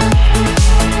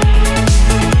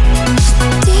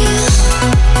 dear,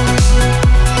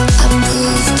 I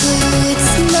prove to you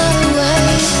it's not a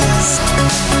waste,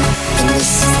 and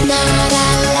this is not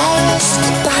our last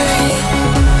goodbye.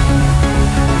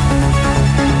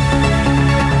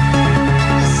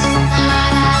 This is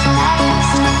not our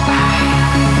last goodbye.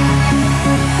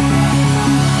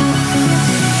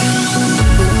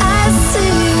 I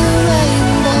see a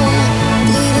rainbow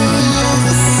bleeding out of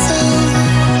the sun.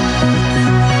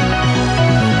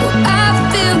 I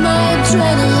feel my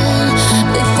adrenaline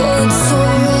before it's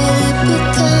already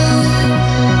begun.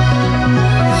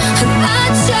 And I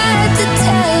tried to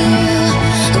tell you,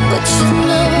 but you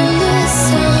never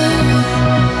listen.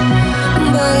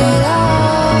 But it outpours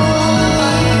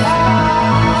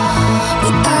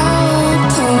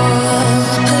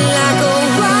like a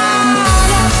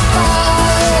waterfall.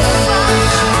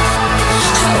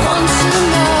 I want to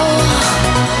know,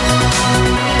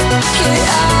 it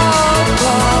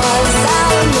outpours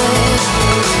out of me.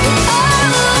 It outpours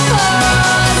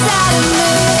out of me.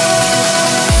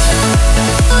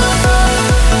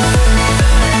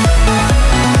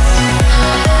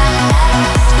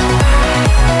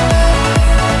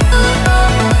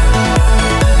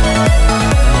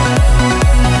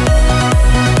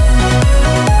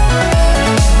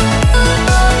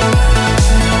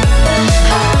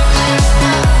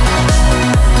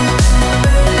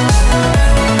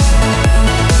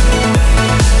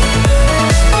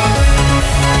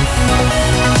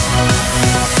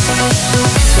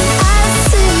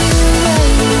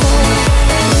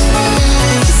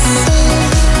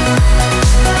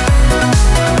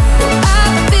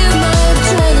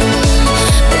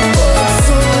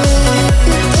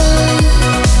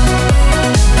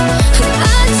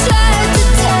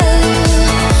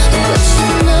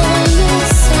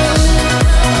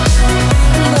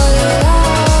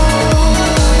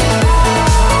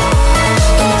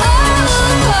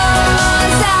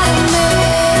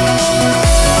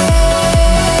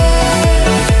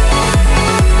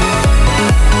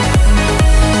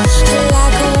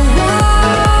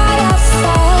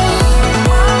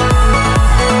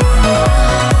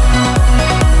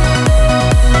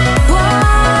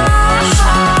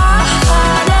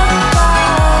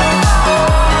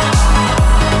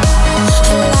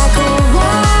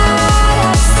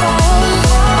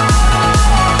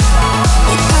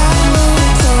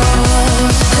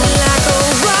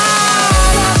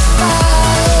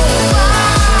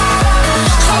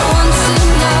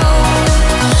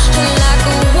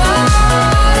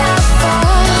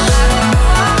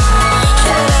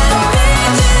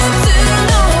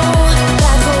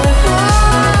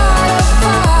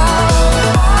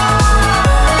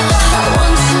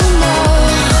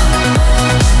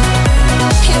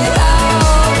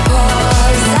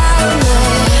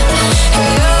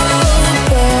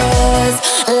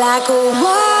 Like a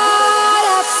waterfall.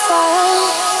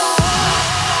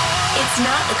 It's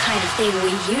not the kind of thing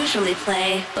we usually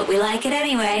play, but we like it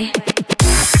anyway.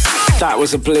 That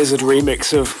was a Blizzard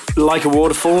remix of Like a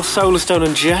Waterfall, Solarstone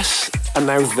and Jess, and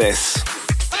now this.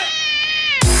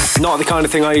 Not the kind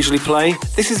of thing I usually play.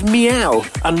 This is Meow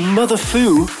and Mother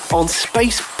Foo on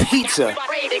Space Pizza.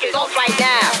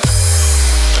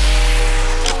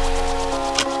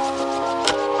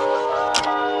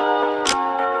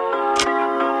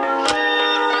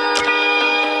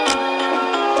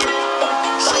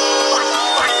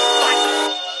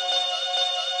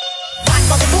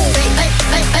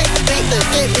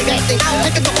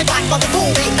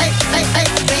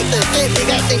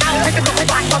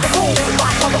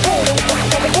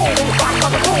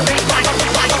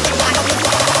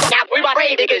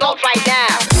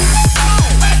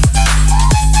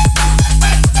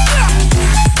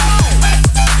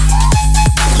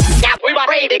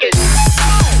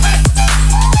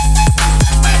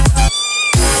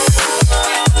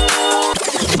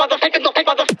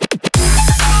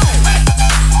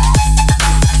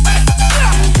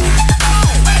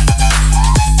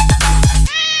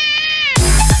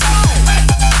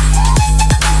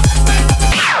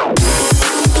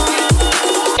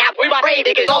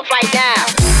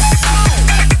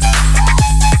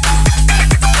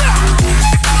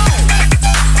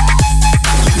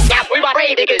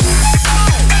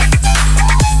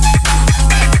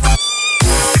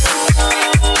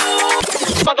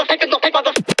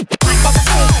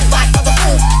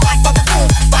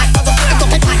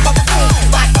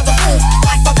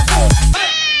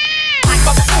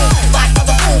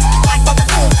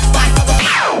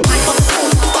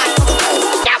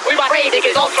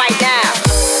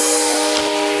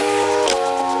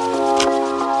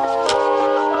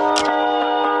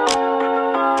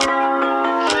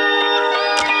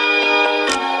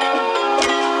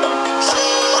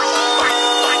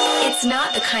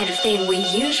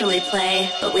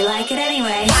 But we like it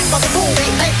anyway.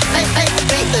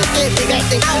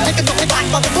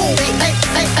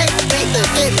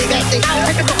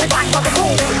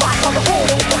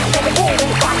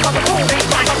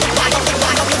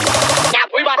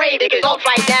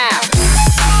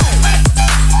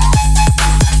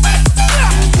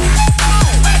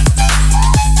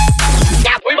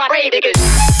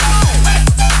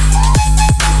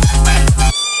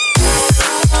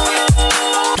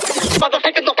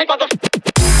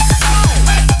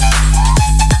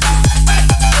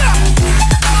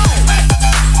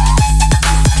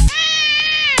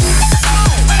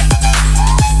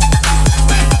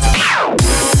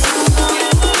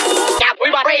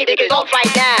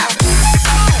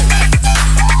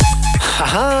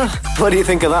 What do you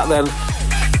think of that then?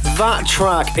 That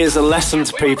track is a lesson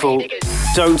to people.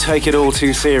 Don't take it all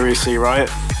too seriously, right?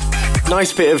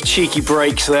 Nice bit of cheeky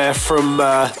breaks there from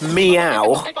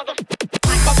Meow.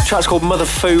 The track's called Mother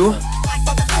Foo.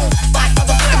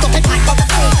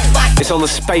 It's on the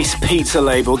Space Pizza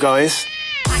label, guys.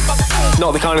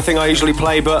 Not the kind of thing I usually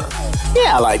play, but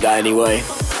yeah, I like that anyway.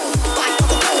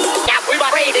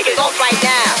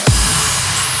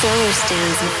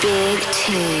 Solarstone's big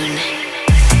tune.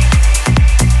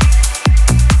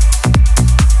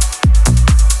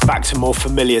 Back to more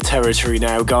familiar territory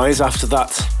now, guys, after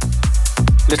that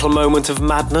little moment of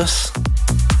madness.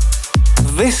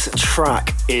 This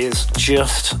track is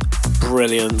just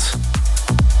brilliant.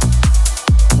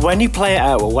 When you play it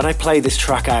out, or when I play this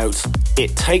track out,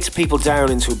 it takes people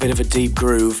down into a bit of a deep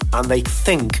groove and they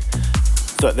think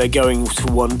that they're going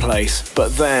to one place,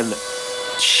 but then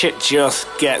shit just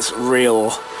gets real.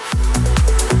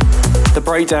 The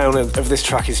breakdown of this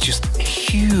track is just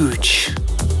huge.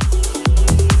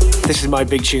 This is my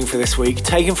big tune for this week,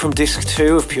 taken from disc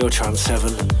 2 of Pure Trance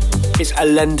 7. It's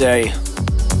Allende,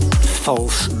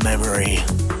 False Memory.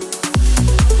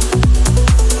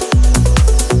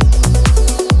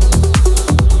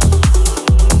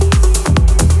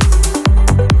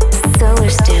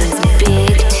 Solarstone's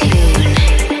big tune.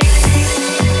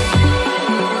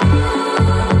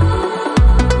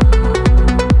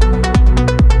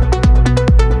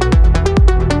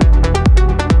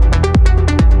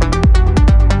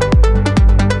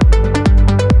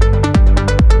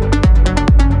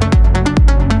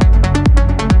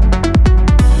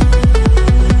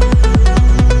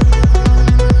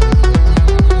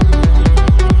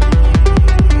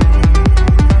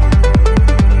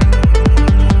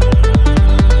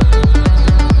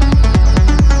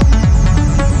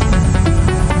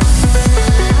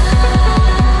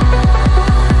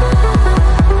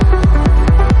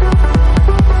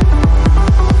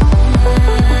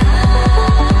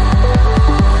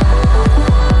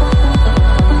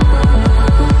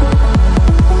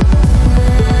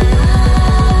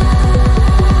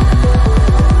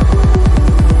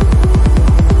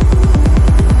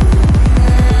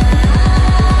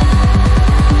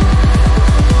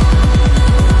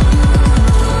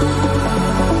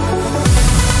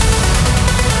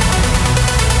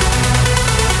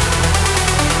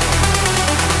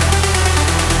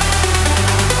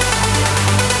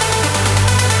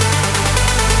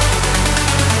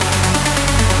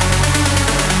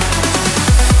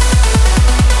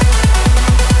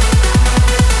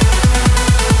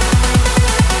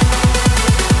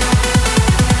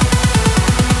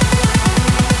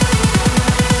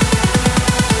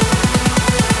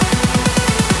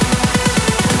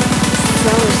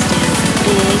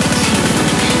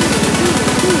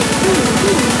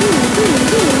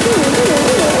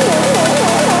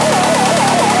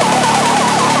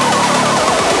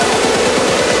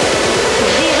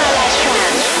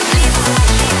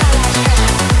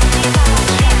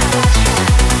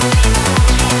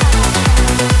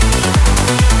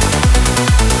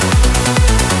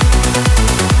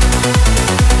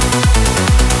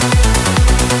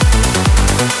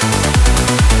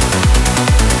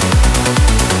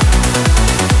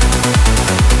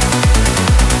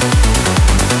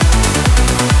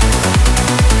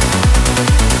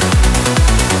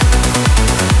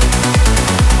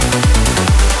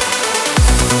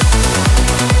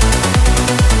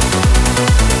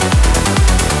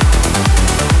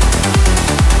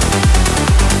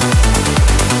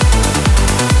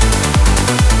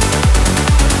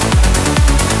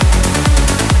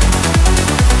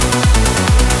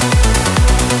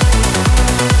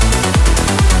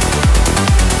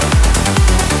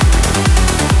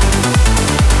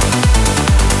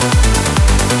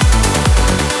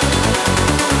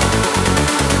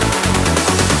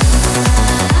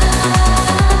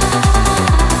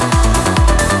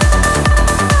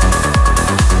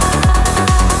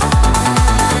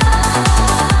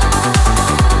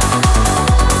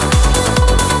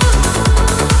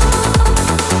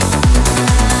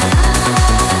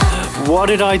 What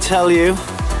did I tell you?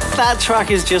 That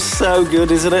track is just so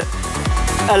good, isn't it?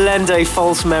 Allende,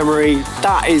 False Memory.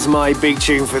 That is my big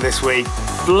tune for this week.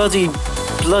 Bloody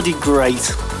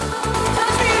great.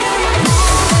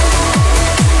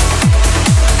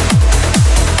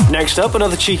 Next up,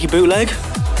 another cheeky bootleg.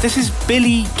 This is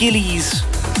Billy Gillies'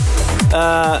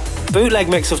 bootleg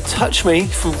mix of Touch Me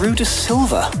from Rue de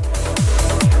Silva.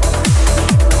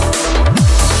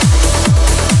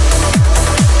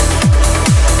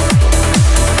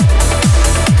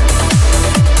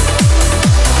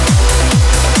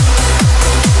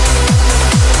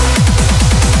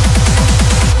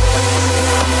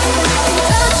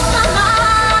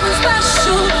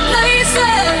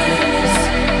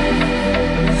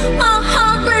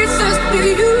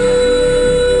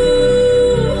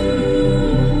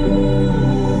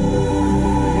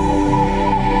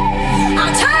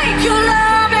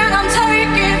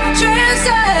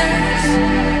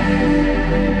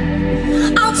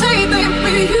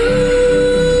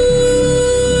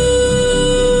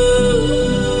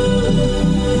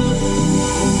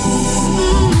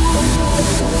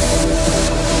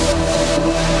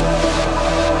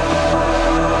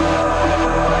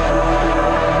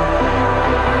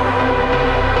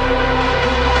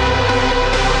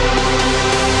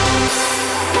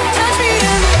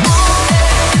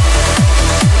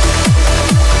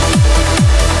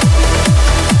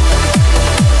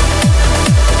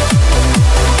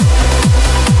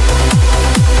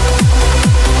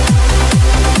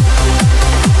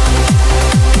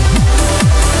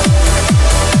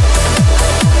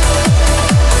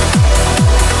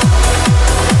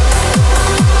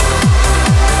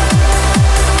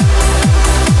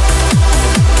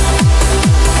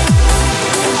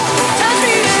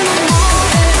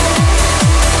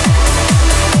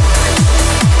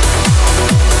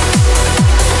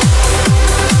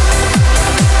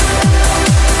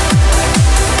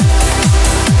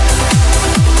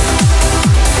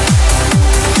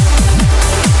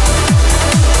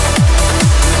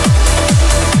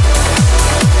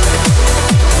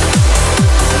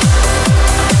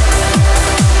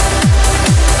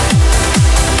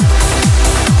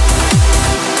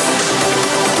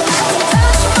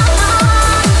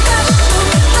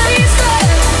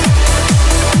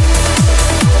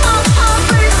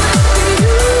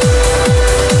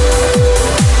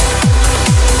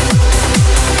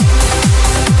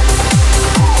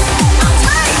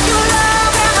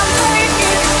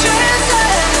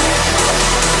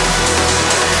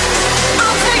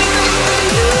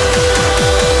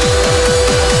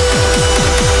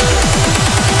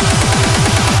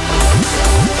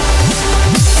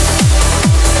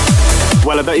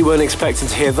 I bet you weren't expecting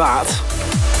to hear that.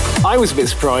 I was a bit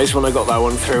surprised when I got that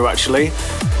one through, actually.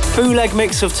 Bootleg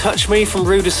mix of Touch Me from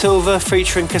Rue de Silva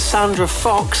featuring Cassandra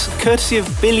Fox, courtesy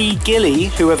of Billy Gilly,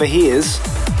 whoever he is.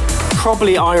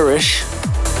 Probably Irish.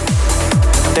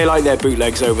 They like their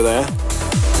bootlegs over there.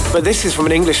 But this is from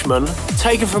an Englishman,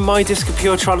 taken from My Disc of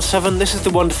Pure Trance 7. This is the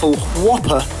wonderful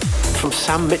Whopper from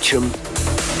Sam Mitchum.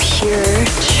 Pure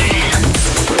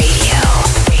Trance Radio.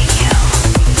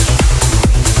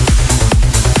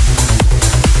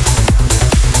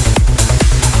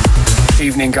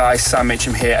 Evening guys, Sam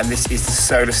Mitchum here, and this is the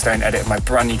Solarstone edit of my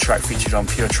brand new track featured on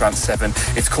Pure Trance 7.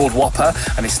 It's called Whopper,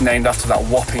 and it's named after that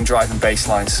whopping driving bass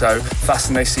line, so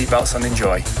fasten those seatbelts and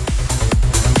enjoy.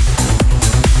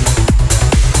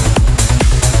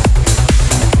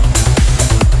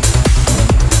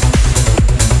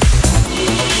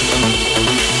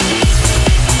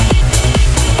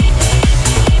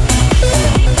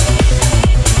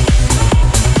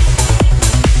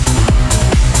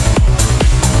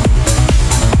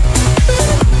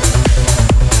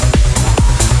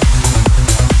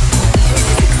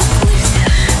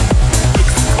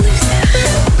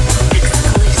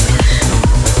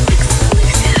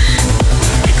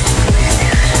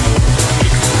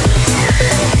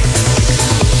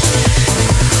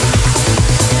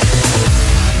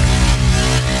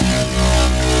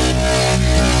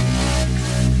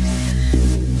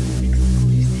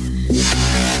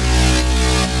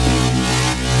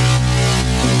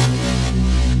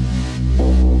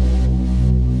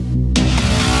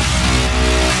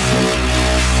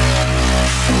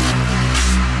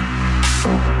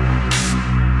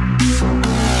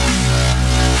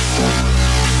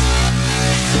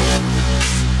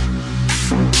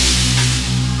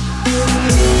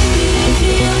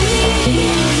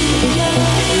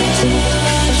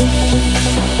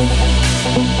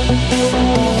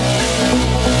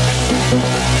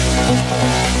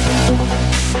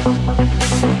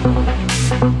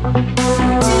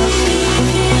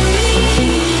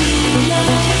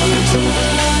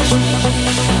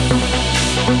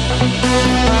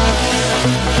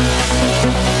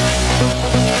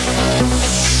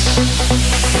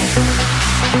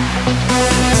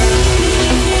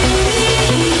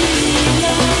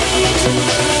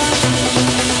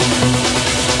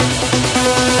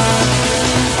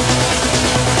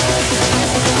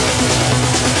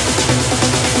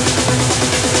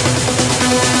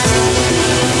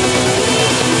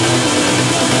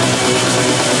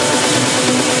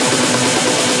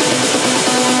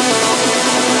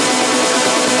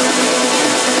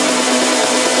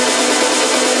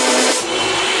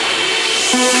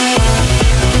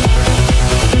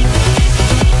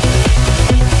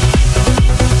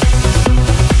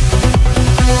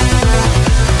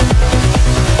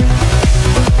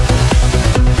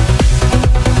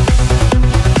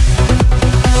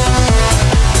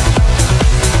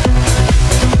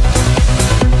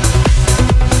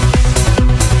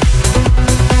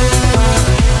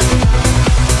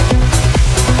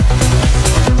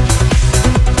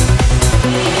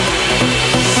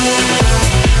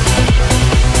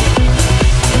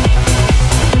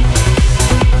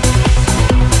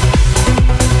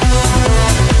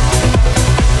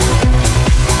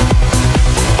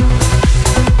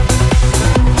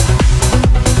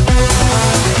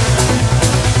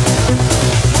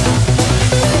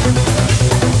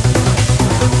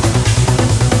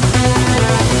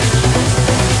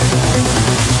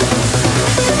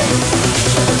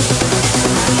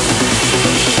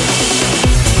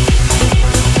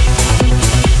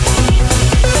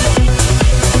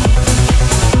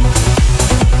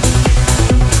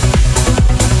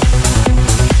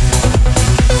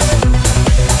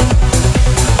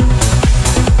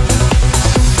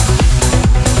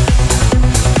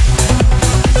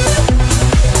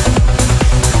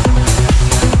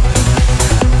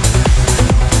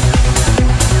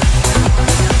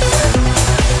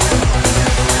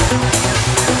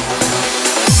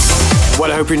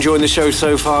 Hope you're enjoying the show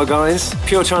so far, guys.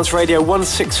 Pure Trance Radio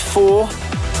 164,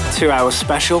 2-hour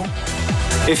special.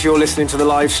 If you're listening to the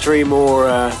live stream or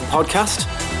the podcast,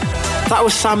 that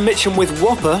was Sam Mitchum with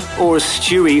Whopper, or as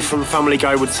Stewie from Family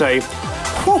Guy would say,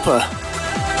 Whopper.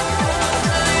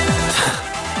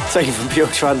 Taken from Pure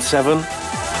Trance 7.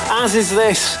 As is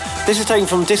this. This is taken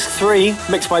from Disc 3,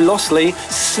 mixed by Lossley,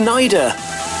 Snyder.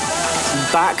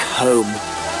 Back Home.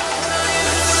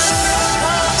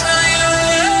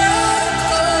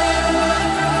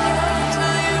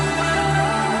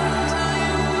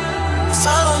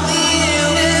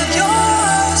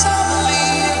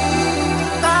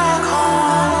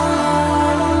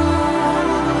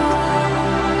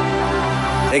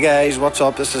 Hey guys, what's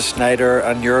up? This is Snyder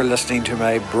and you're listening to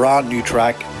my brand new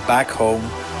track, Back Home,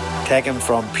 taken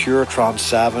from Pure Trance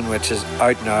 7, which is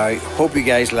out now. Hope you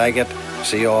guys like it.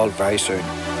 See you all very soon.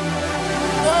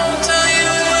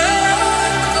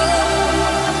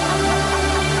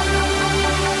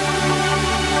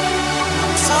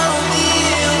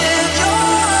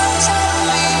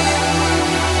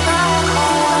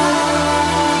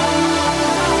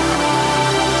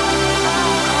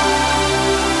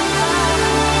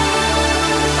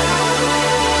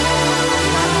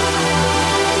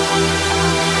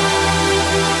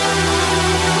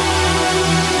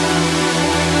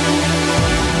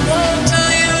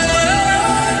 Tell you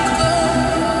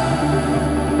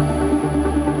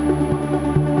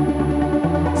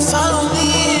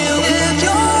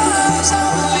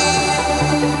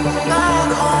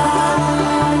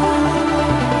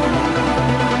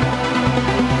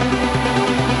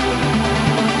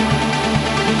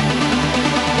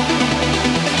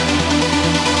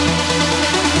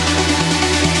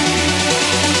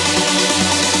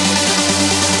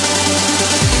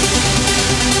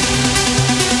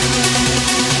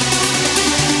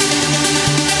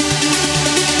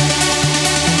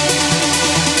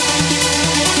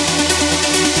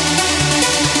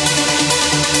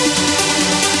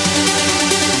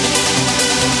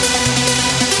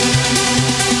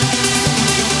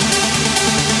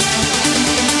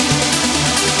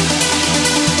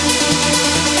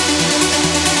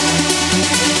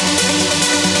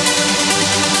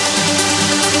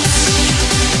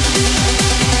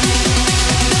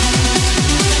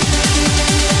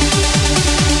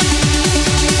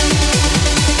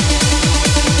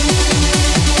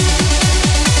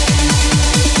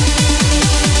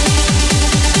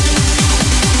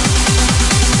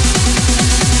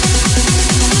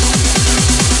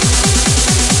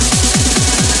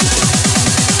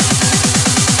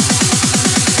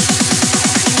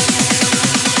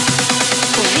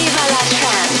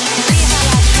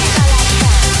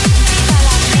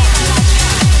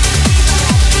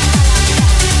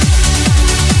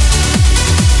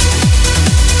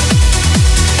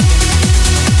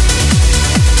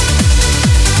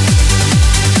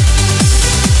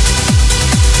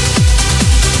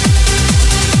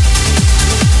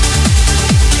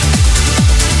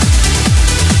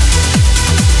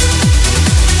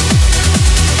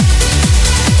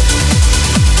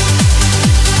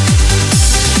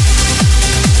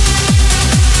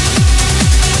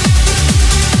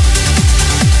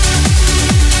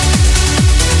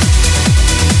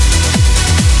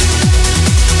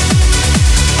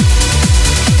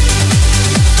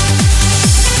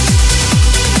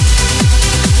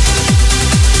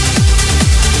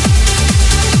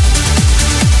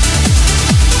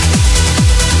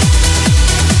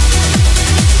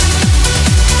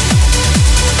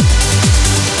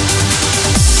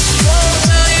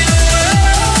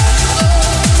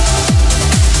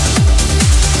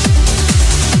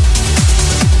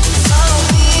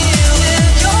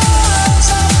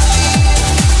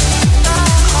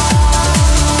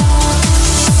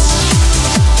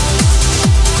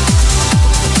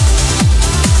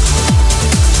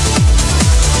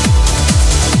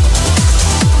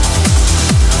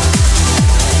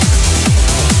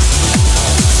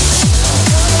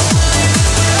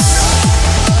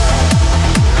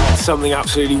something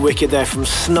absolutely wicked there from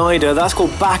Snyder. That's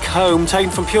called Back Home, taken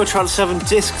from Pure Trance 7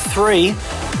 Disc 3.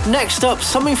 Next up,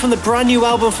 something from the brand new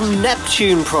album from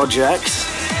Neptune Project.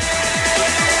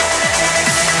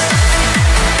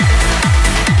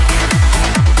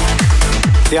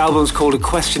 The album's called A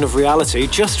Question of Reality,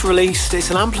 just released.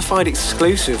 It's an Amplified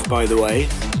exclusive, by the way.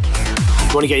 If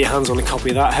you want to get your hands on a copy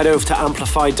of that, head over to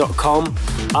amplified.com,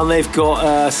 and they've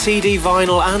got CD,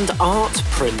 vinyl and art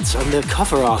print, and the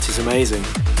cover art is amazing.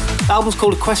 The album's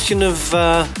called A Question of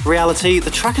Reality.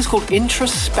 The track is called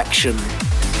Introspection.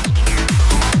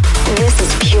 This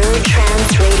is Pure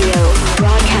Trance Radio,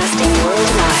 broadcasting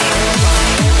worldwide.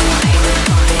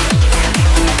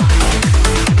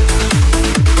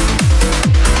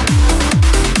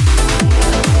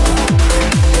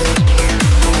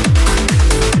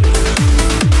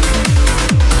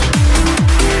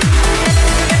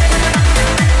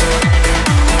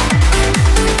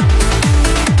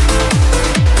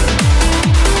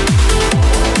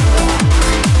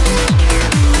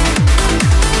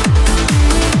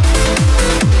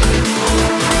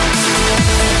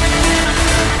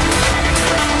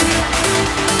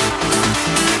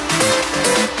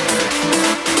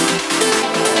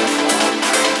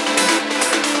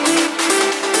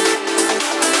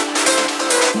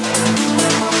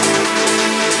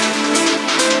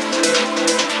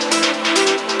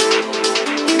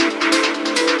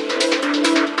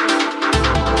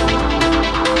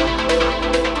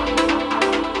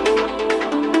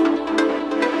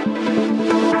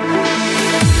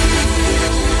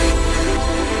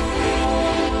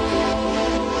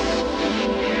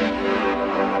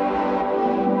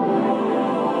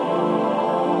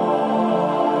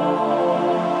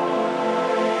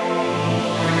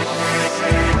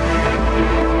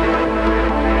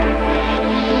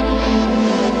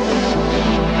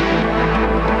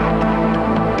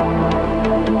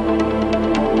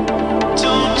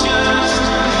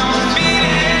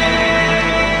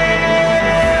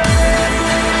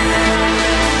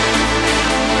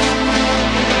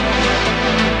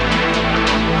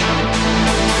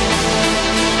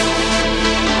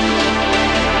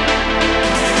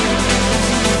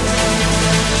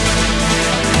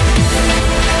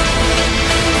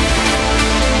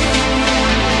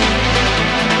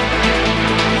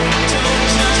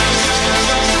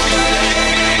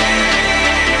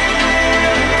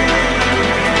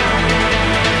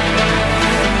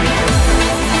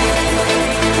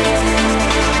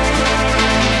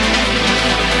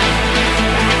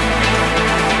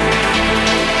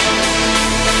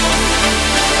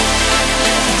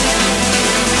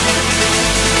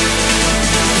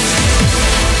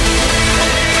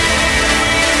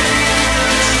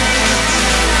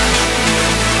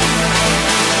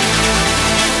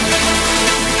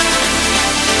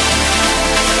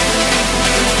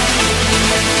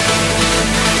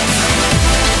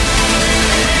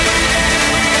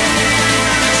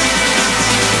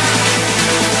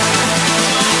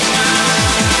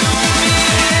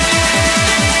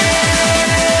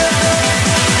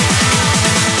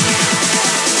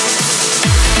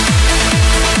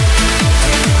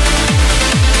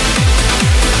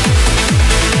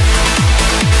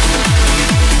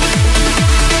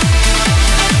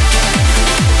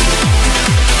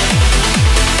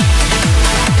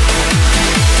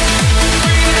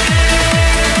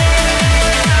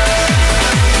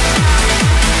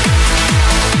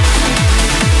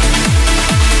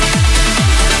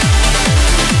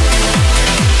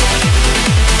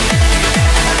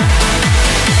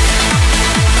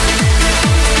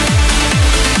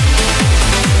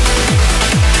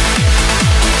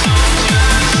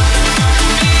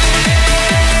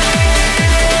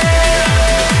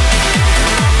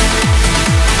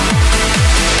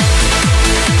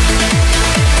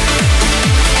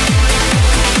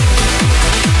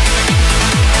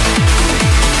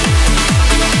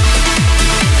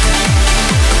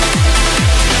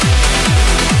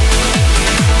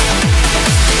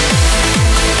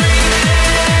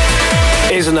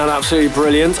 Isn't that absolutely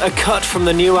brilliant? A cut from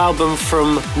the new album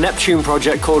from Neptune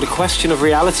Project called A Question of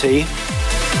Reality.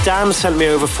 Dan sent me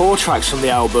over 4 tracks from the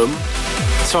album,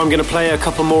 so I'm going to play a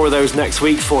couple more of those next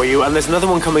week for you, and there's another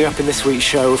one coming up in this week's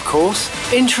show, of course.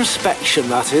 Introspection,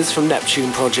 that is, from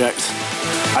Neptune Project.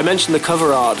 I mentioned the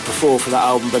cover art before for that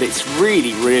album, but it's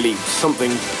really, really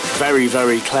something very,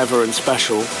 very clever and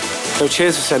special. So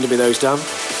cheers for sending me those, Dan.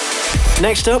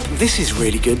 Next up, this is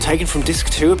really good, taken from Disc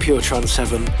 2 of Pure Trance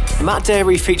 7. Matt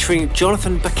Darey featuring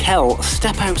Jonathan Backel,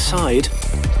 Step Outside.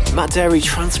 Matt Darey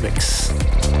Transmix.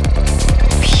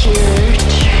 Pure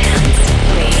Trance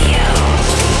Radio.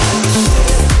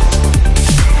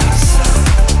 Outside,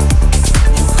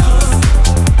 you come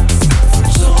from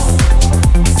zone.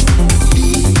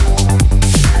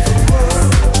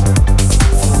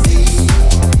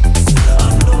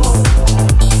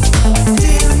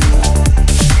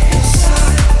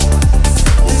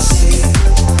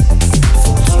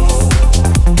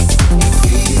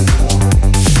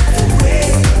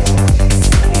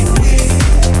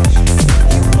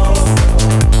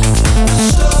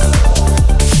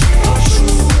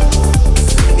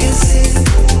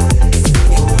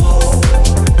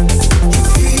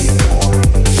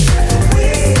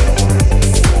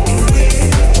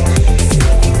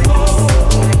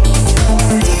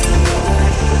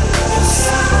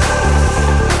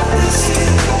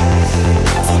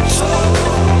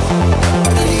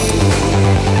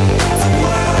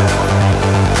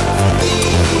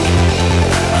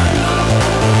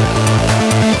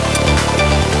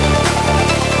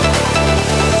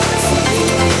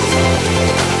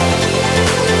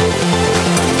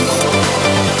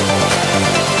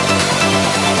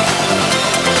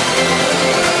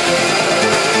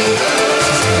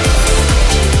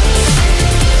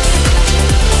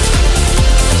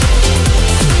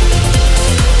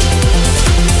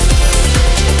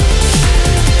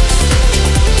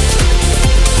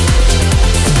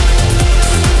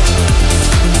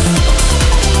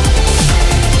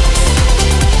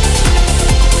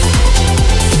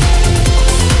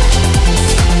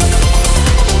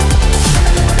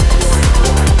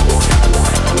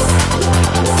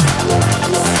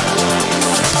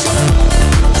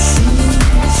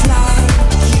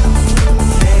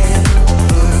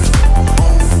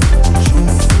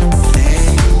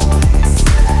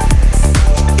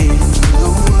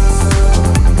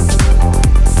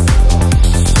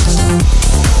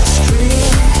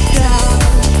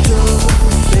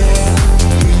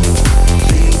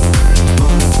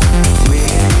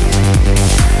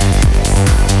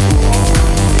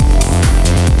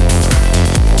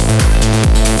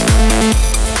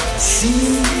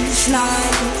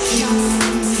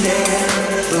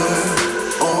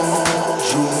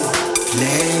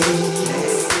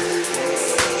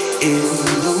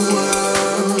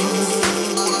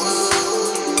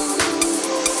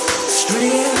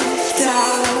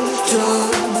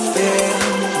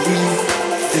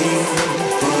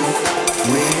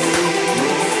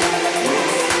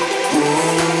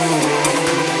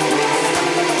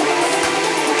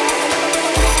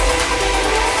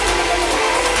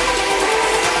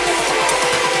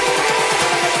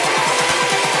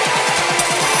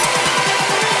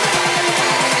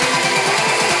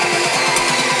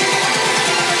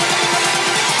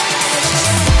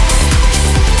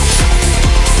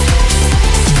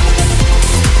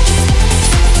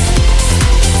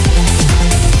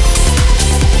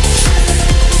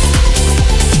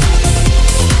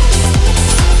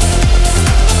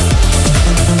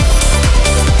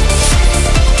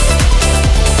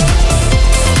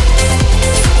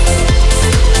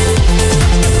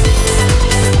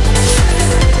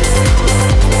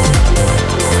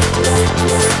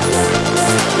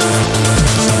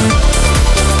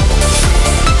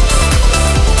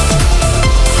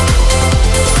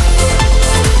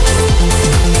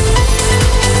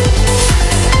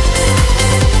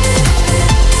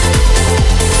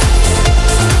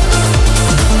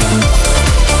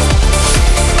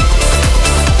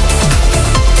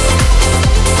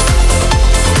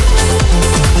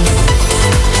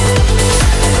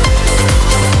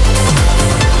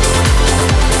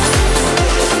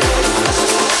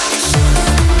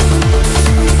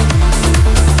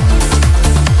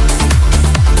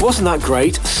 Wasn't that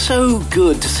great? So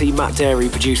good to see Matt Darey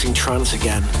producing trance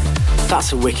again.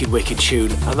 That's a wicked, wicked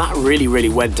tune, and that really, really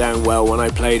went down well when I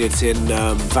played it in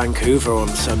Vancouver on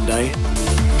Sunday.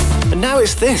 And now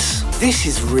it's this. This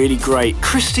is really great.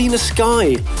 Christina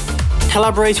Sky,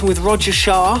 collaborating with Roger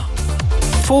Shah.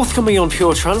 Forthcoming on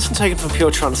Pure Trance and taken from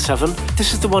Pure Trance 7.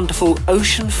 This is the wonderful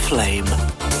Ocean Flame.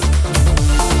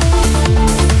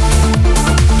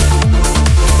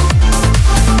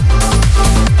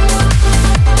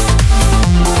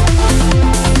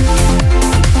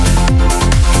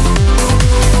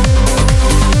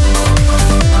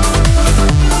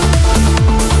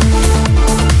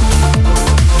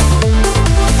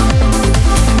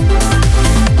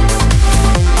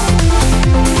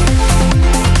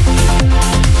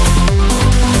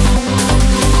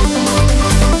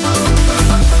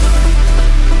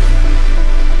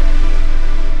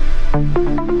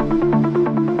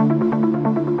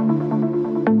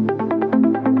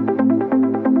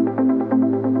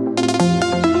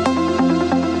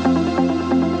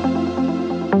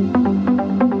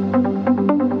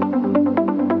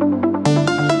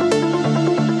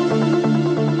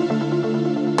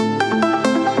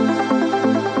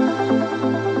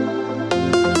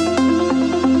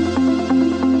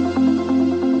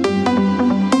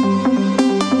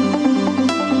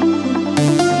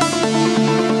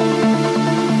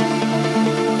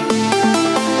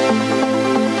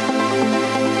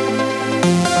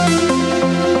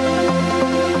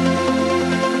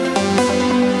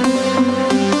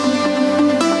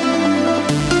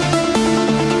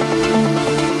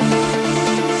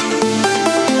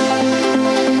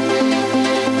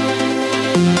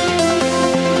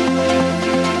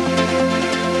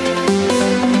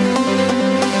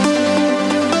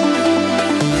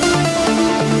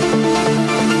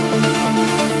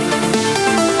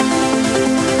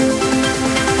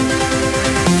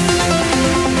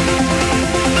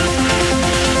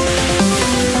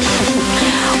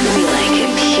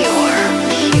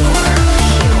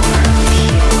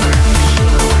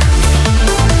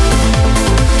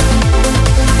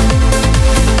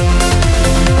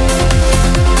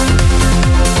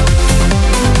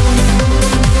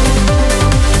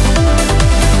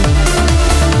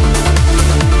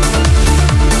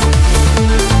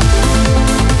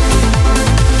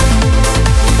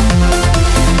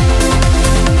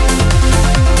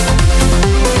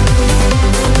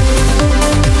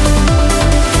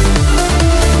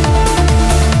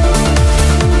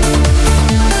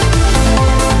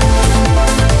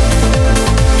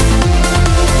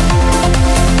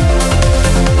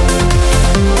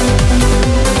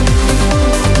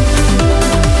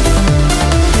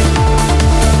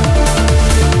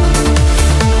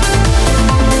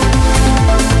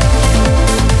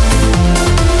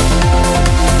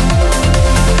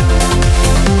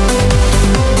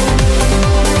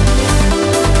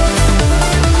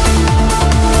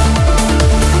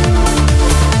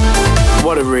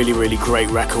 Great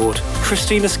record.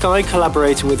 Christina Sky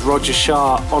collaborating with Roger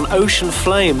Shah on Ocean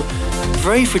Flame.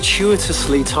 Very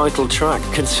fortuitously titled track,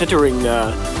 considering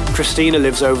Christina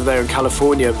lives over there in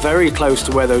California, very close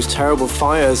to where those terrible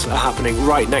fires are happening,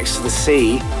 right next to the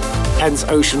sea. Hence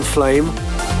Ocean Flame.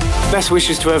 Best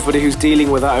wishes to everybody who's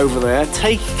dealing with that over there.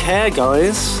 Take care,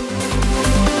 guys.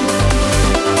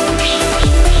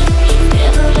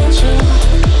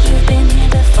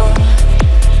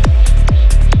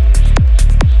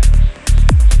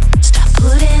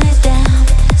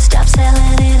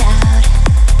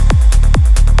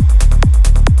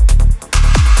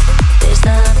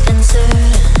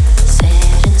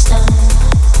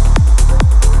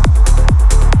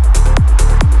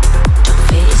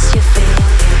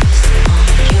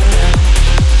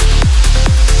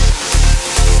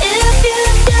 If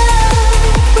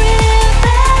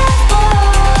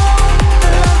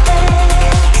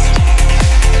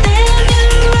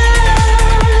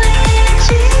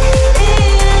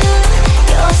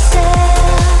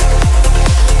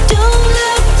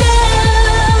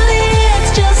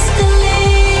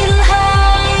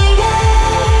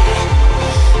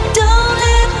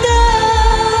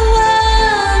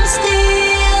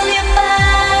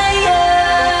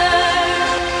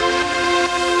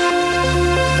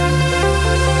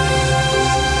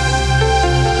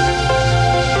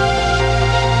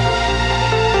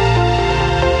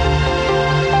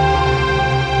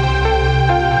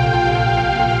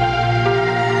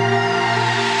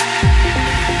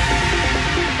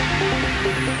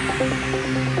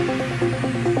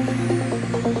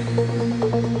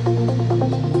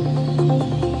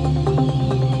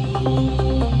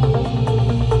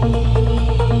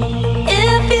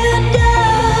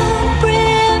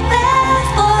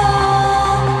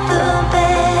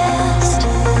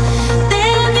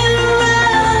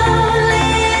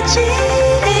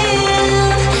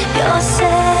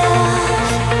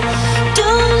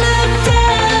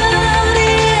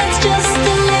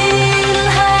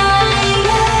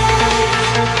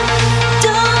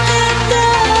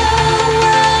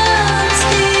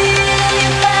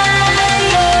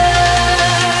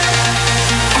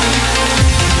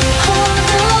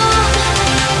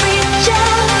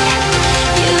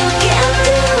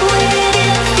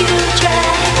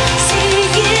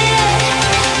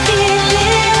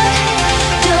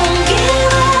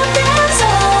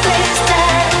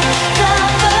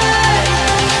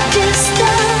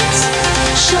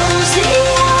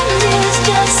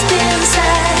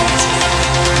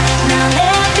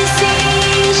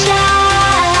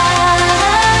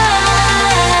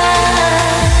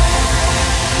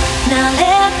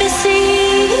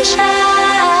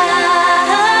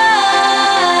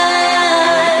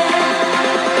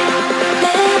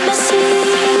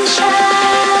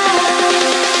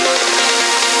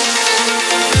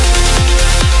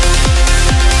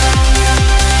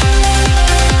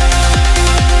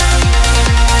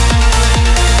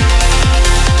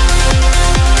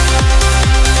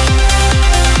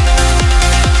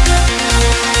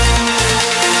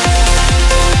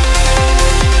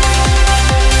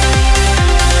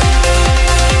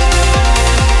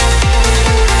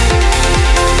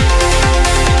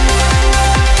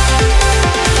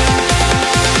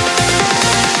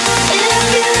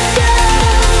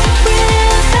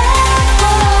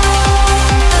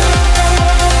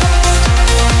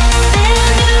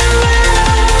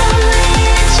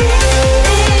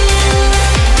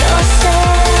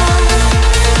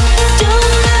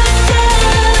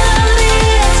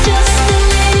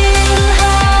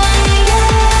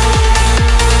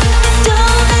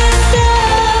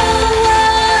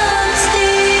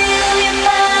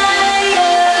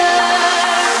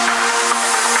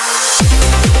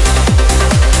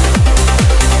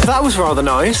That was rather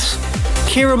nice.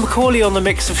 Kira McCauley on the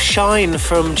mix of Shine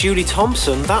from Julie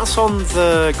Thompson. That's on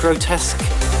the Grotesque,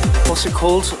 what's it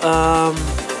called?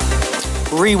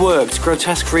 Reworked,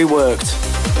 Grotesque Reworked.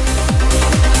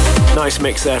 Nice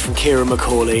mix there from Kira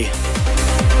McCauley.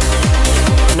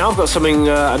 Now I've got something,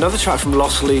 another track from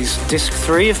Lossley's Disc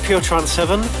 3 of Pure Trance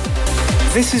 7.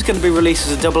 This is going to be released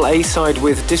as a double A-side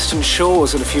with Distant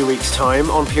Shores in a few weeks'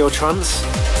 time on Pure Trance.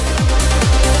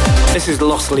 This is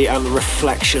Lossley and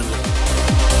Reflection.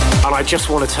 And I just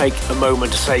want to take a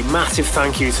moment to say massive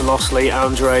thank you to Lossley,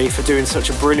 Andre, for doing such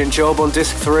a brilliant job on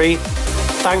Disc 3.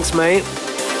 Thanks, mate.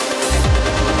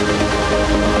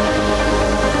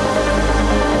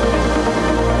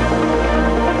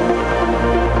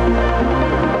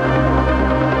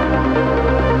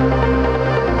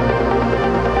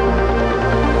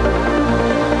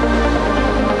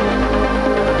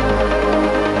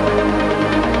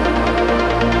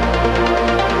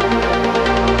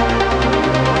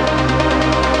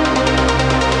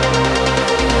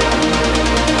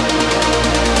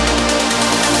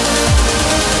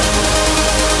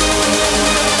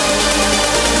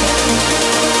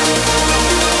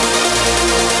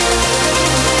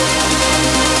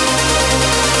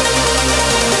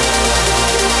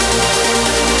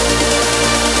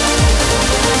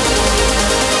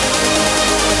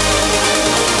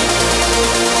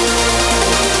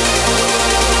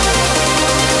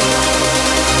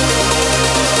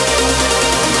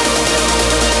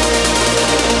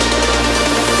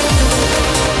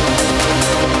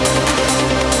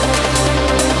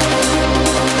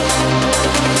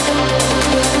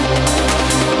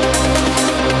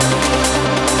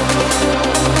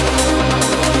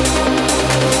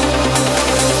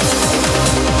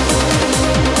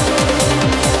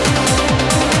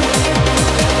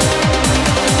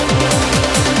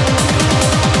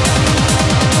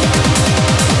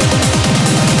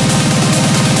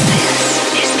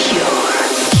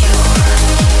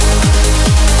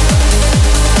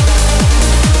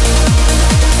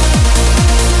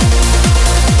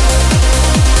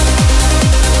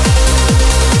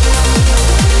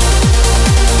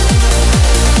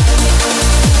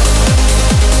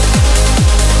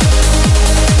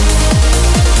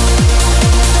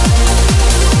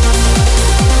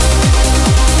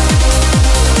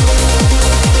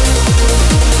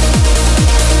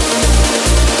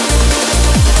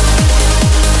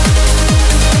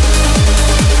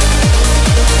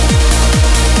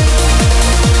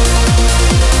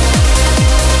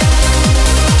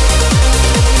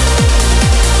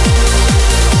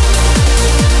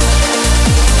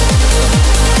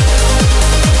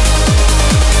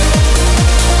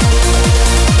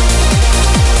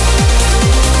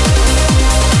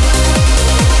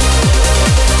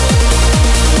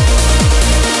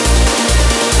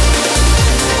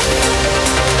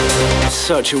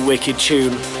 Such a wicked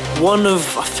tune. One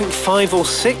of, I think, 5 or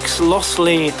 6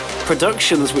 Lossley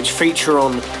productions which feature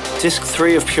on Disc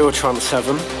 3 of Pure Trance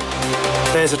 7.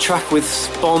 There's a track with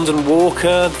Bond and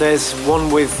Walker, there's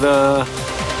one with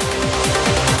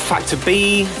Factor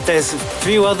B, there's a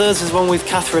few others, there's one with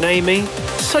Catherine Amy.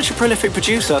 Such a prolific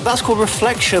producer. That's called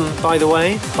Reflection, by the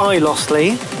way, by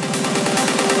Lossley.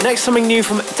 Next, something new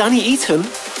from Danny Eaton.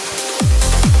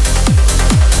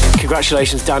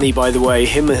 Congratulations, Danny, by the way.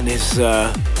 Him and his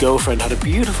girlfriend had a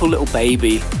beautiful little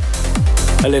baby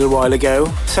a little while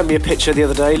ago. Sent me a picture the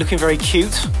other day, looking very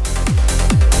cute.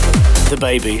 The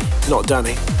baby, not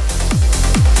Danny.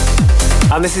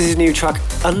 And this is his new track,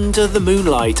 Under the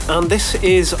Moonlight. And this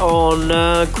is on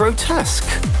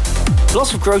Grotesque.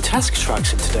 Lots of Grotesque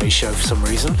tracks in today's show for some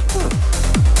reason.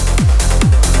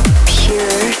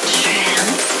 Pure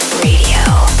Trance Radio.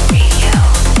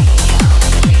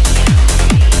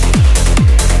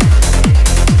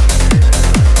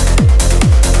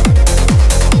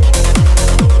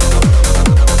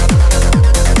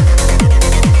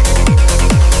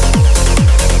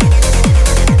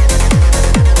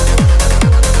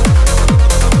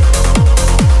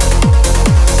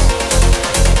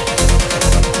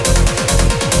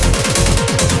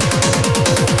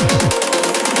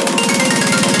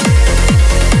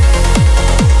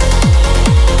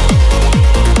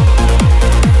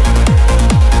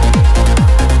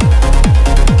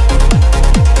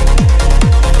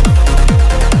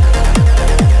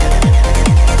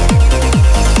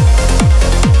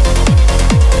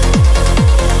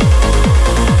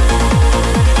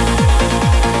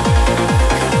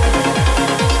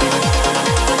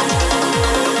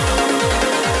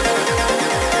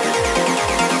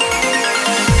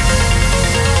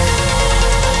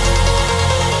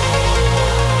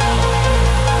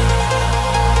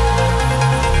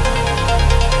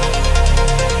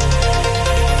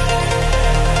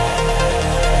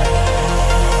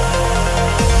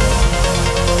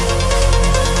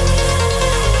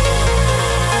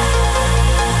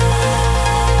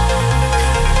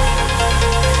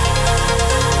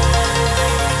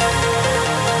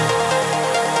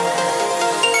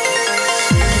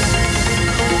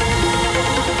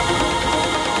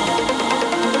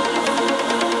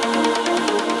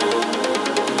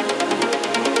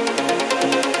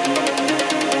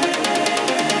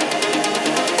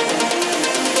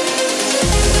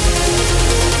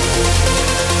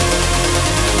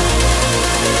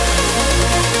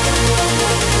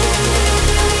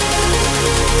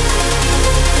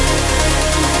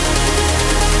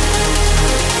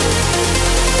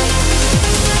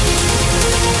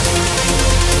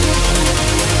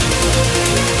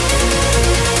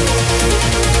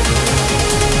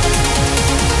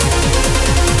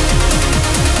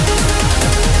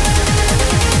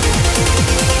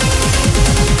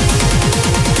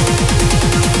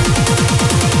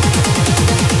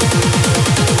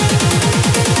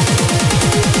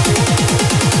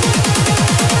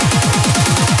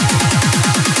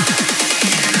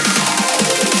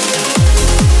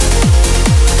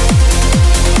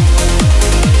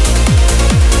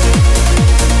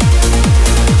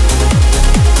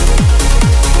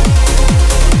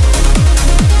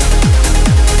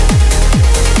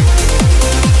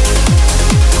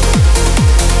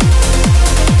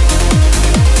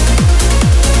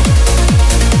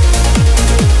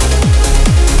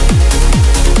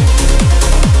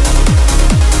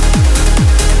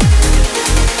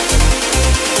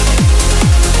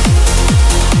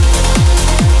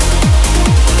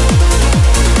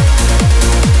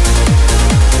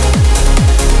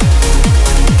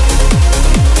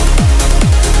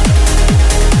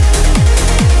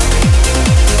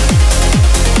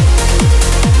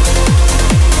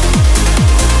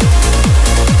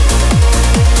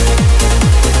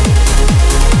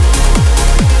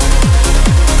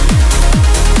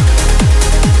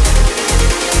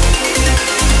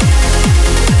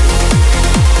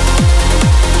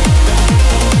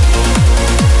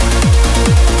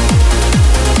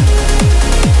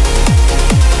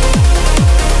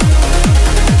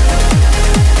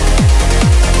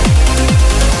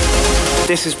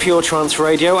 This is Pure Trance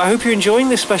Radio. I hope you're enjoying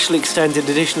this special extended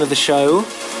edition of the show.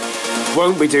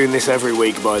 Won't be doing this every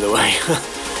week, by the way.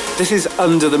 This is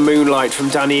Under the Moonlight from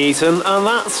Danny Eaton, and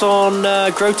that's on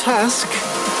Grotesque.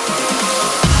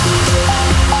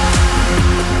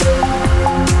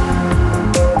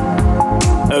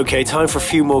 Okay, time for a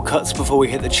few more cuts before we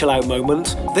hit the chill out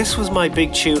moment. This was my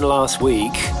big tune last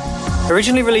week.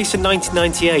 Originally released in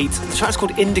 1998, the track's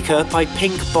called Indica by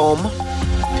Pink Bomb.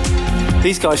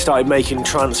 These guys started making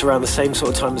trance around the same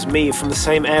sort of time as me, from the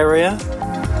same area.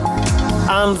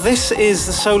 And this is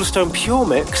the Solarstone Pure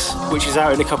Mix, which is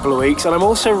out in a couple of weeks, and I'm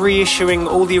also reissuing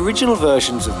all the original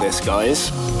versions of this, guys.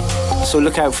 So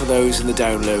look out for those in the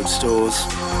download stores.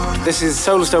 This is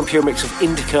Solarstone Pure Mix of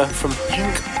Indica from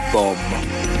Pink Bomb.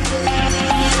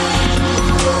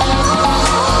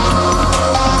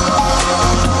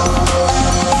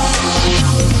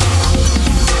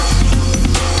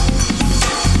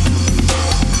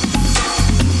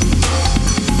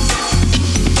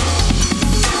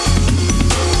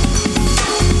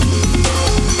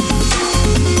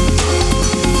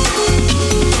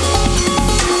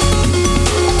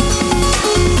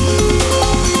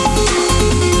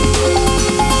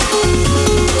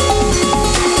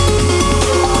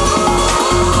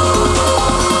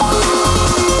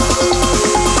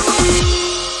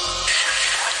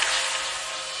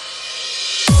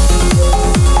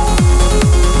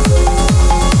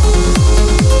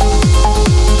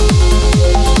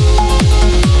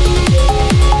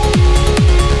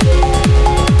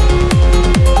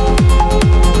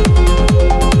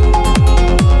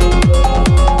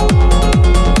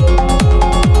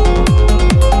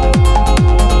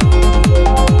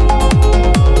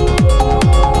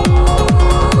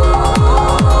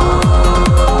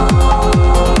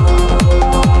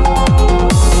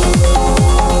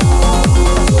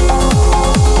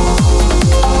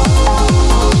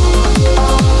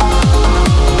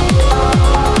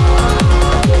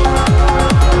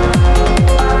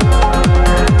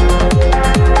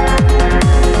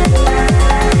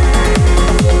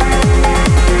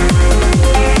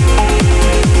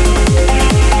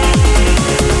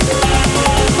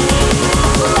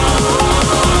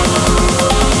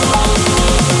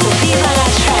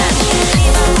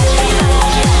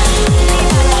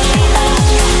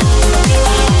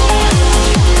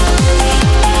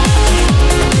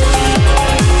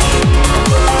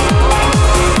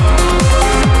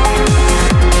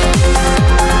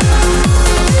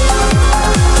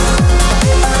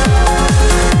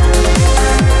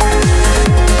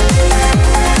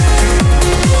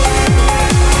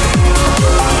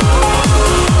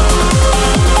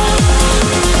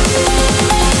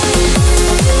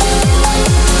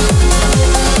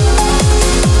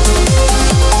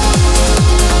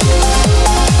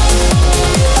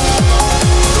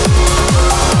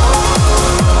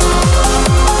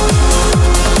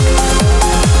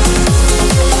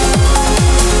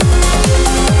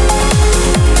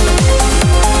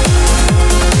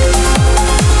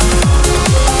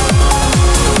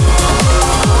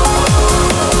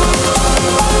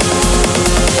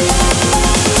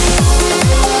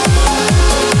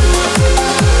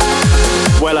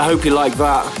 Hope you like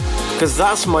that, because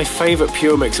that's my favourite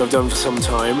Pure Mix I've done for some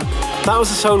time. That was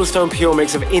the Solarstone Pure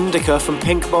Mix of Indica from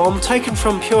Pink Bomb, taken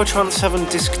from Pure Trance 7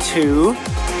 Disc 2,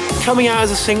 coming out as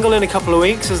a single in a couple of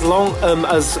weeks, as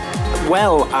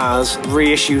well as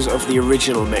reissues of the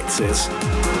original mixes.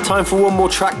 Time for one more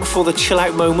track before the chill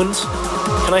out moment.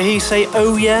 Can I hear you say,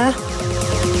 oh yeah?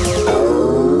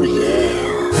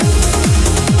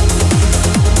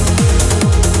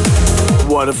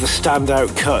 One of the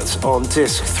standout cuts on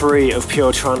disc 3 of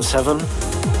Pure Trance 7.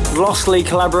 Lostly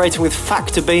collaborating with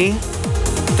Factor B.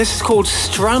 This is called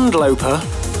Strandloper,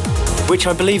 which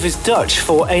I believe is Dutch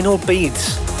for anal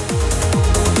beads.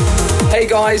 Hey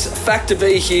guys, Factor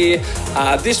B here.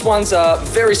 This one's a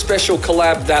very special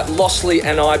collab that Lostly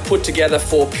and I put together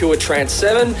for Pure Trance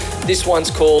 7. This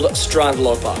one's called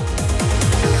Strandloper.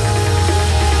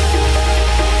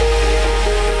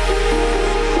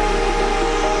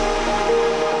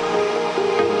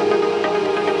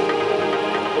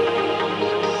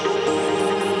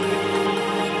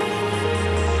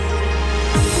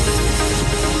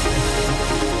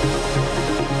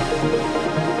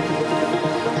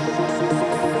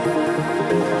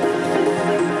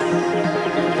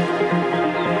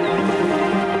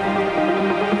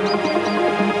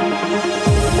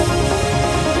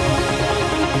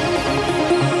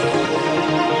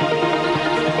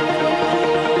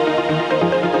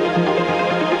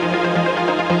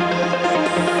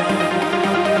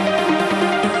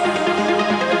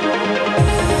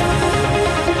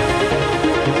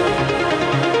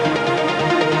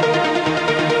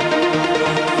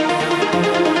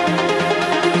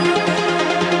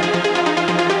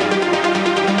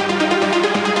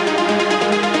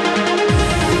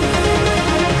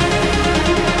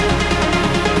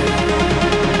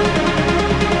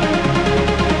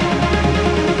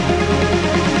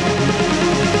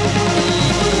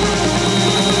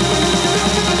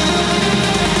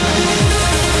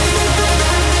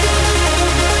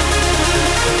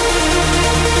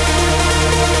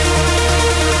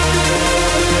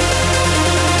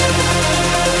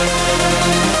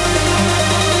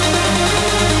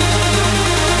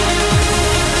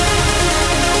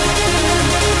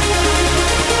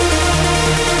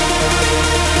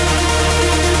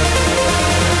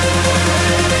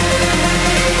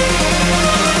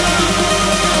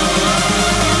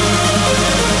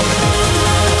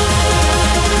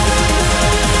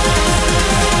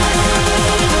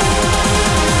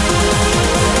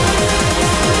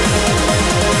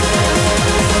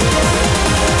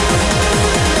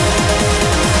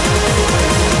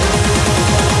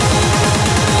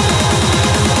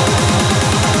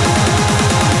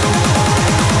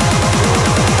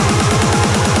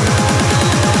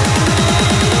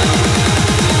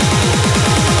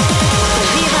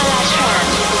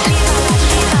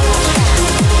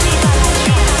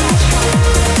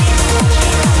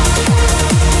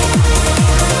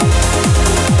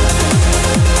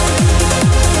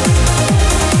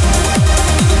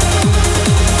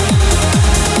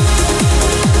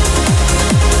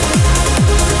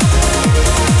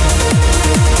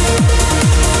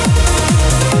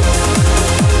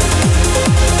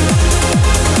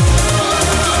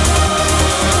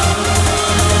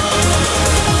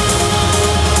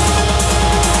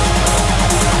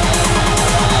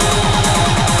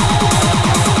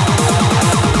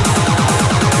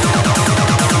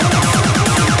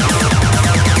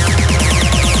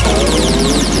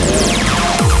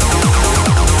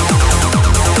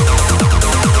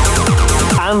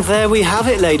 And there we have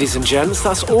it, ladies and gents.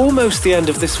 That's almost the end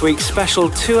of this week's special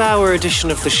 2-hour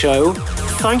edition of the show.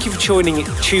 Thank you for tuning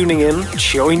in.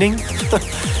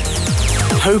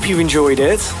 Hope you enjoyed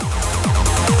it.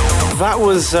 That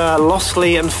was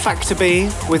Lossley and Factor B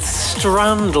with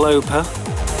Strandloper,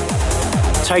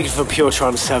 taken from Pure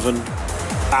Trance 7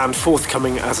 and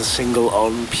forthcoming as a single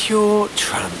on Pure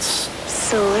Trance.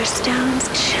 Solarstone's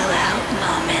chill out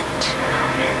moment.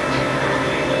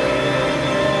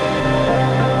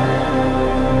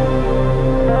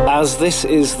 As this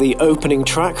is the opening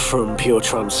track from Pure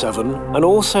Trance 7 and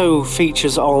also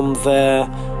features on their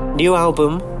new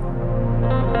album,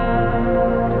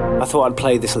 I thought I'd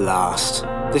play this last.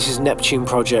 This is Neptune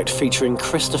Project featuring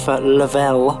Christopher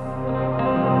Lavelle,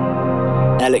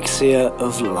 Elixir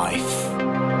of Life.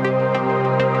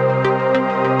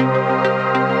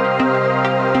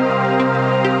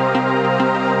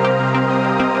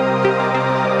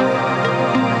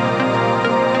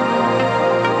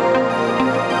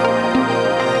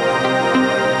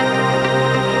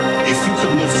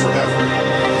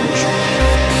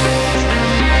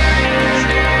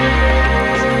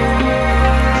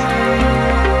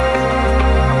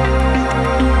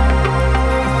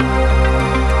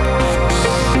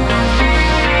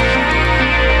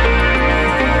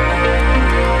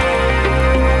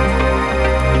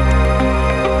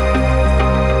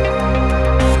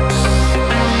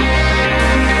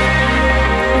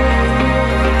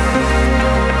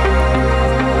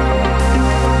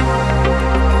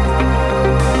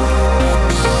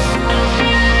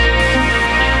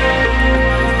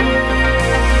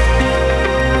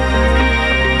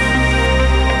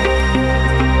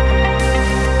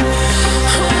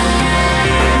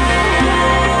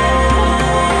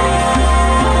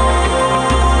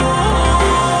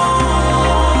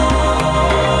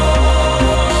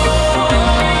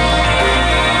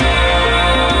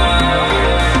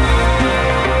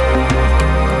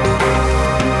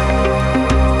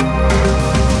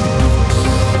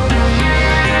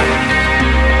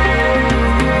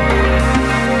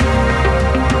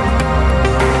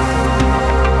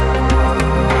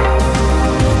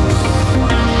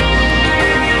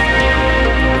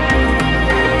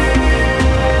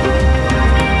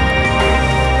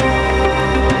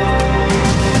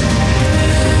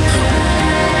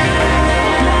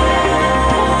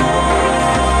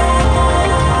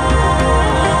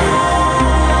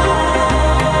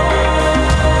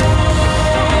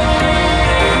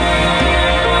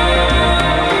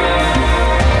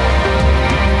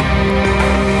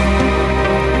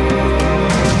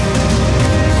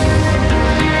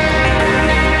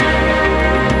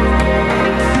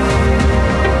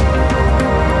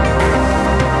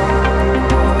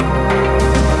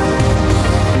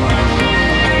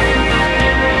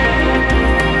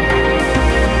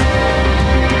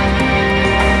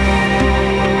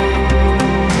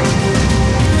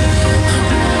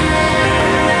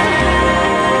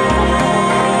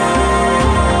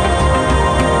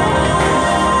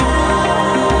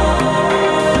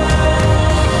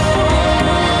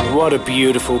 What a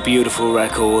beautiful, beautiful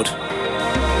record.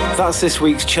 That's this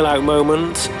week's chill out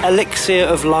moment. Elixir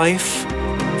of Life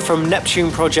from Neptune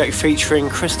Project featuring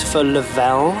Christopher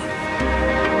Lavelle.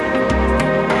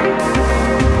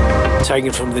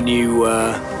 Taken from the new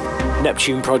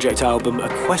Neptune Project album, A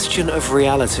Question of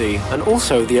Reality, and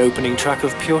also the opening track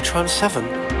of Pure Trance 7.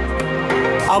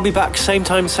 I'll be back same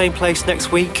time, same place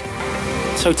next week.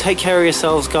 So take care of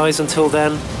yourselves, guys. Until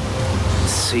then,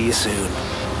 see you soon.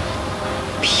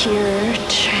 Pure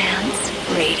Trance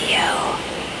Radio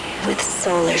with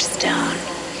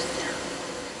Solarstone.